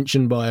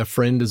attention by a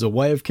friend as a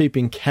way of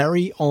keeping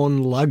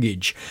carry-on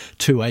luggage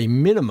to a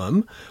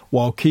minimum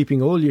while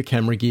keeping all your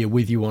camera gear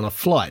with you on a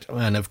flight.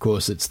 And, of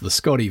course, it's the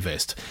Scotty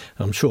vest.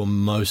 I'm sure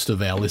most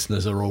of our listeners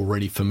are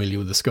already familiar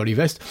with the Scotty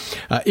vest.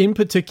 In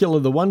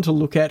particular, the one to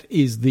look at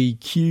is the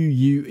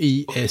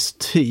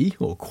QUEST,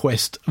 or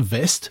Quest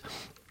vest.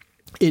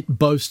 It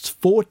boasts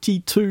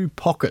 42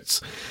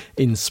 pockets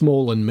in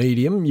small and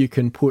medium. You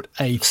can put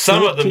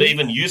some of them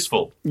even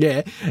useful.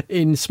 Yeah.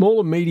 In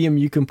small and medium,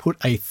 you can put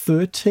a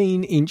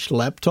 13-inch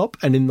laptop,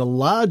 and in the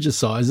larger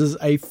sizes,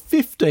 a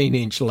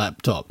 15-inch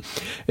laptop.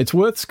 It's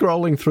worth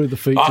scrolling through the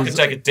features. I can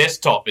take a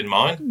desktop in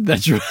mine.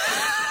 That's right.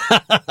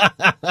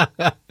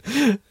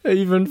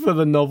 Even for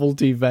the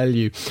novelty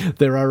value.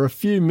 There are a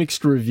few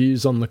mixed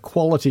reviews on the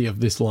quality of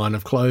this line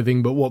of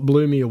clothing, but what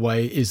blew me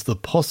away is the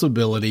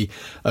possibility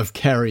of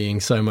carrying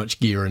so much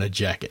gear in a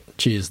jacket.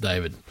 Cheers,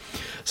 David.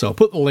 So I'll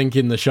put the link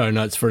in the show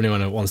notes for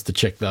anyone who wants to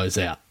check those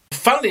out.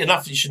 Funnily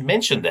enough, you should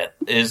mention that,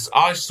 is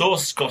I saw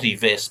Scotty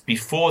Vest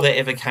before they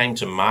ever came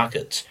to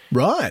market.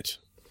 Right.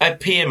 At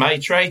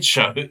PMA trade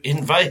show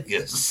in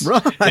Vegas.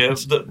 Right.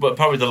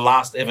 Probably the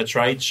last ever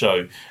trade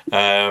show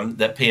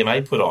that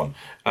PMA put on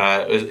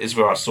is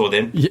where I saw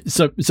them. Yeah,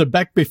 so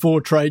back before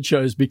trade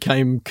shows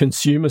became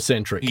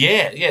consumer-centric.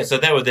 Yeah. So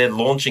they were there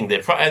launching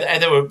their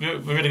and they were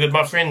really good.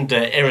 My friend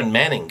Erin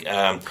Manning,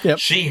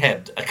 she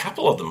had a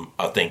couple of them,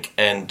 I think,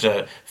 and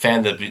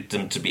found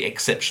them to be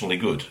exceptionally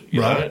good.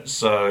 You know?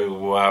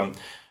 So,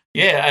 talk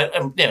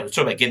about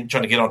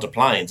trying to get onto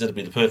planes, that'd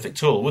be the perfect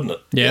tool, wouldn't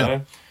it? Yeah. You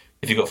know?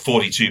 If you've got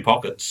 42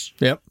 pockets,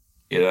 and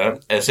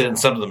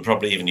some of them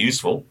probably even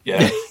useful.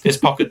 Yeah, this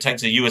pocket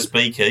takes a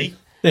USB key.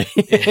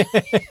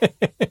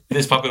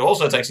 This pocket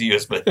also takes a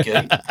USB key,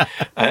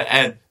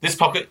 and this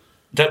pocket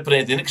don't put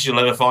anything in it because you'll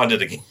never find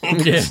it again.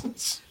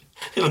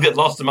 It'll get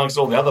lost amongst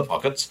all the other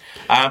pockets.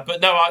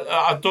 But no,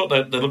 I thought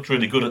they looked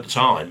really good at the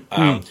time.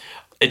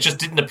 It just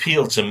didn't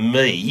appeal to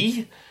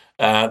me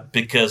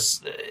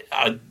because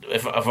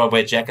if I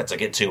wear jackets, I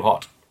get too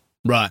hot.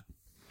 Right.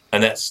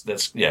 And that's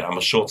I'm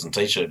a shorts and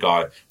t-shirt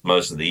guy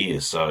most of the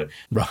year, so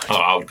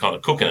I would kind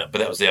of cook in it. But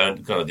that was the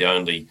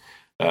only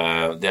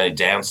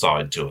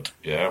downside to it.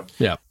 Yeah.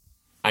 Yeah.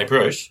 Hey,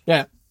 Bruce.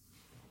 Yeah.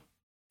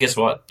 Guess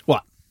what?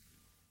 What?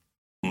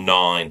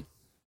 9.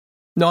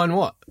 9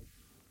 what?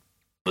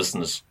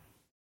 Listeners.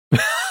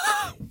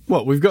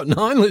 What? We've got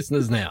 9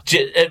 listeners now. Do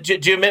you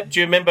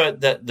remember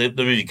that the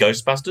movie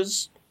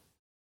Ghostbusters?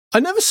 I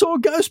never saw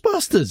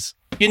Ghostbusters.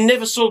 You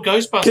never saw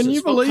Ghostbusters? Can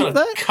you believe what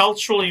kind of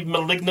culturally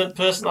malignant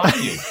person are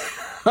you?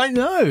 I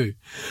know.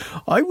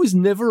 I was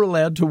never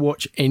allowed to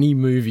watch any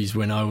movies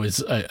when I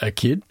was a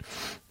kid.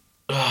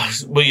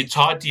 Were you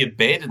tied to your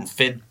bed and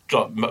fed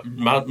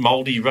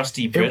mouldy,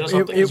 rusty bread or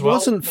something as well? It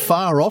wasn't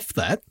far off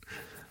that.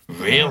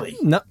 Really?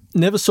 No,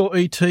 never saw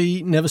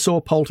E.T., never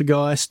saw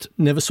Poltergeist,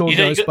 never saw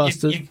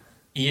Ghostbusters.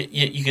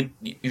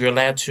 You're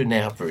allowed to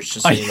now, Bruce,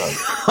 just so you know.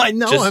 I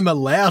know I'm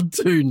allowed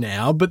to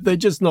now, but they're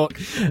just not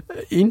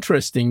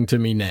interesting to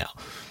me now.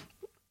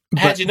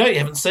 How do you know you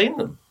haven't seen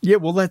them? Yeah,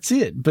 well, that's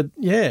it. But,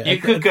 yeah. You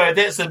could go,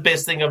 that's the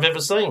best thing I've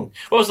ever seen.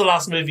 What was the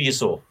last movie you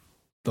saw?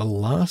 The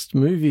last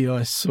movie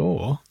I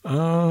saw?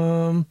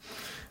 I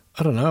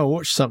don't know. I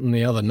watched something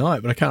the other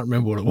night, but I can't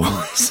remember what it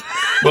was.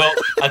 Well,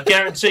 I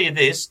guarantee you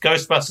this,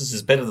 Ghostbusters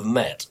is better than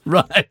that.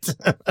 Right.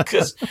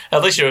 Because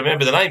at least you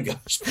remember the name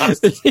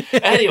Ghostbusters. Yeah.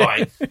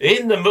 Anyway,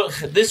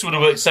 this would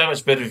have worked so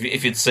much better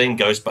if you'd seen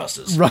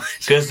Ghostbusters. Right.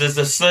 Because there's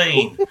a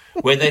scene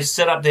where they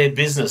set up their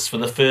business for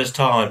the first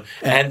time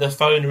and the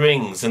phone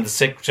rings and the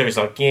secretary's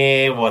like,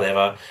 yeah,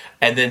 whatever.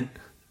 And then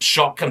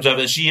Shock comes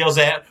over and she yells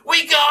out,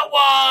 we got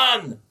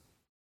one!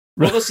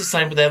 Well, that's the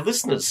same with our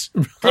listeners.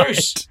 Right.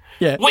 Bruce,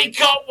 we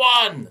got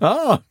one!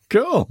 Oh,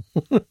 cool.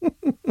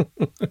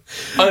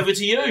 Over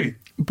to you.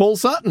 Paul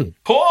Sutton.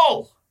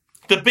 Paul,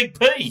 the big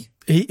P.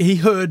 He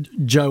heard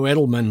Joe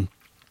Edelman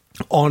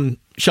on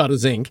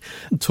Shutters Inc.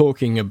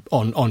 talking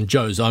on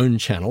Joe's own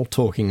channel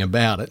talking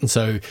about it, and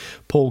so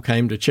Paul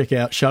came to check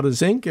out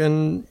Shutters Inc.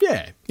 and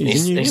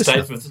he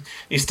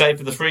stayed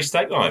for the free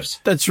steak knives.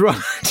 That's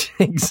right,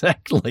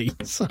 exactly.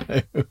 So,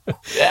 I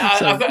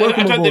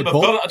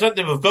don't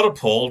think we've got a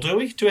Paul, do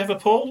we? Do we have a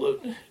Paul?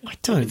 I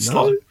don't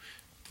know.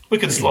 We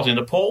could slot in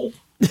a Paul.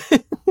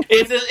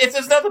 If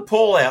there's another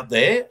Paul out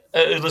there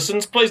who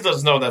listens, please let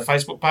us know on our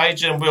Facebook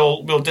page, and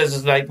we'll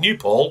designate new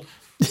Paul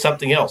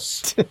something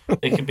else.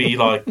 It could be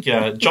like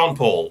John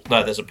Paul.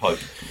 No, there's a Pope.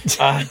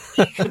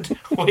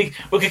 We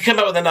could come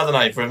up with another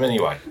name for him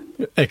anyway.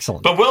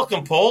 Excellent. But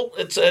welcome, Paul.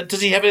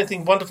 Does he have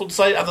anything wonderful to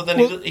say other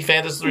than he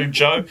found us through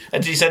Joe?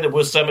 And did he say that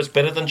we're so much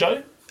better than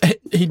Joe?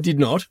 He did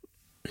not.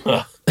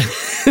 Oh.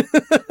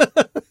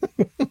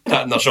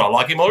 I'm not sure I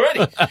like him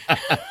already.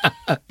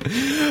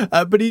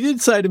 But he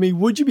did say to me,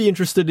 would you be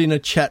interested in a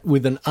chat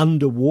with an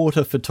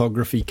underwater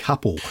photography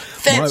couple?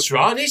 That's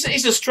right.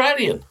 He's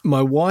Australian.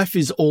 My wife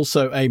is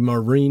also a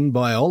marine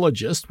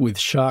biologist with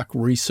shark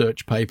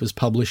research papers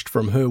published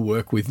from her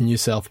work with New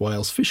South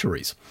Wales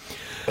fisheries.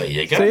 There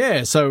you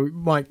go. So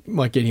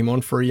might get him on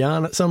for a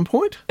yarn at some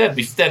point.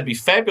 That'd be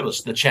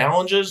fabulous. The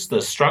challenges,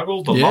 the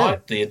struggle, the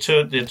light, the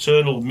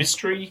eternal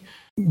mystery.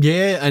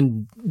 Yeah,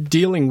 and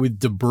dealing with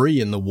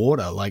debris in the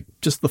water, like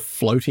just the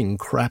floating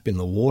crap in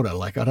the water.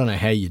 Like, I don't know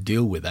how you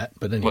deal with that,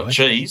 but anyway. What,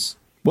 cheese?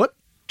 What?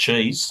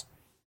 Cheese.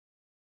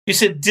 You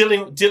said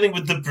dealing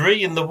with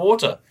debris in the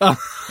water.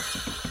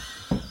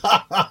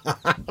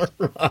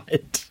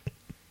 Right.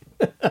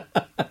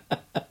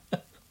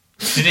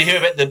 Did you hear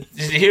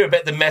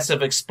about the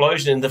massive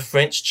explosion in the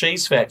French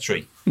cheese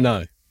factory?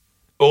 No.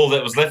 All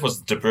that was left was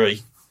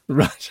debris.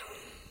 Right.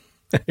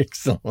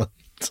 Excellent.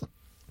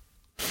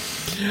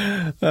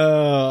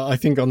 I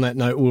think on that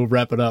note we'll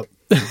wrap it up.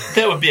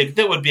 That would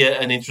be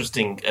an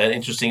interesting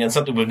and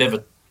something we've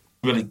never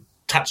really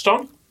touched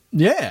on.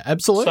 Yeah,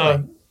 absolutely.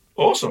 So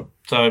awesome.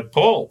 So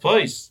Paul,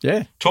 please,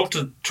 talk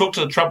to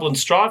the Trouble and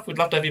Strife. We'd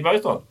love to have you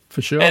both on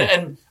for sure.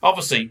 And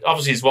obviously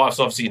his wife's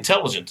obviously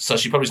intelligent, so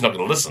she probably's not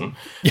going to listen.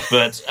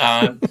 But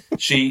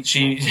she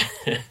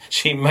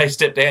may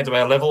step down to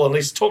our level and at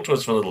least talk to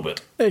us for a little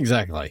bit.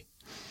 Exactly.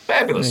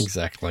 Fabulous.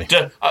 Exactly.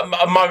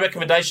 My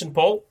recommendation,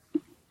 Paul.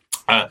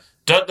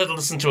 Don't let her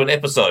listen to an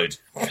episode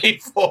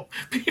before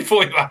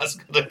you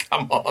ask her to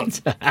come on.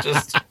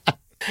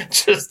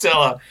 Just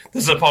tell her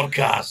there's a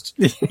podcast,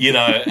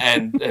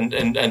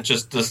 and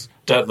just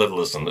don't let her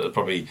listen. It'll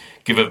probably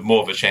give her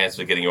more of a chance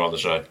for getting her on the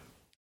show.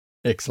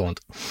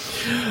 Excellent.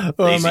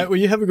 All right, mate. Well,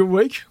 you have a good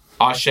week.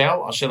 I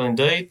shall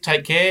indeed.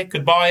 Take care.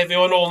 Goodbye,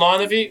 everyone, all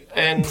 9 of you,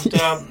 and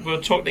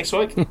we'll talk next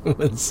week.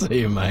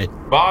 See you, mate.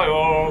 Bye,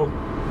 all.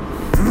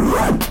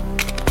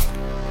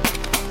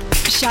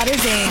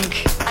 Shutters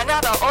Inc.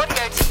 Another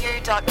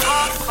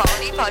AudioToYou.com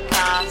quality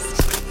podcast.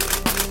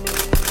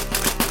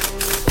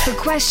 For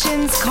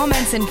questions,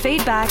 comments and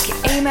feedback,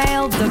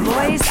 email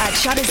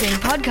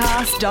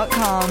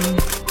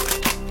theboys@shuttersincpodcast.com.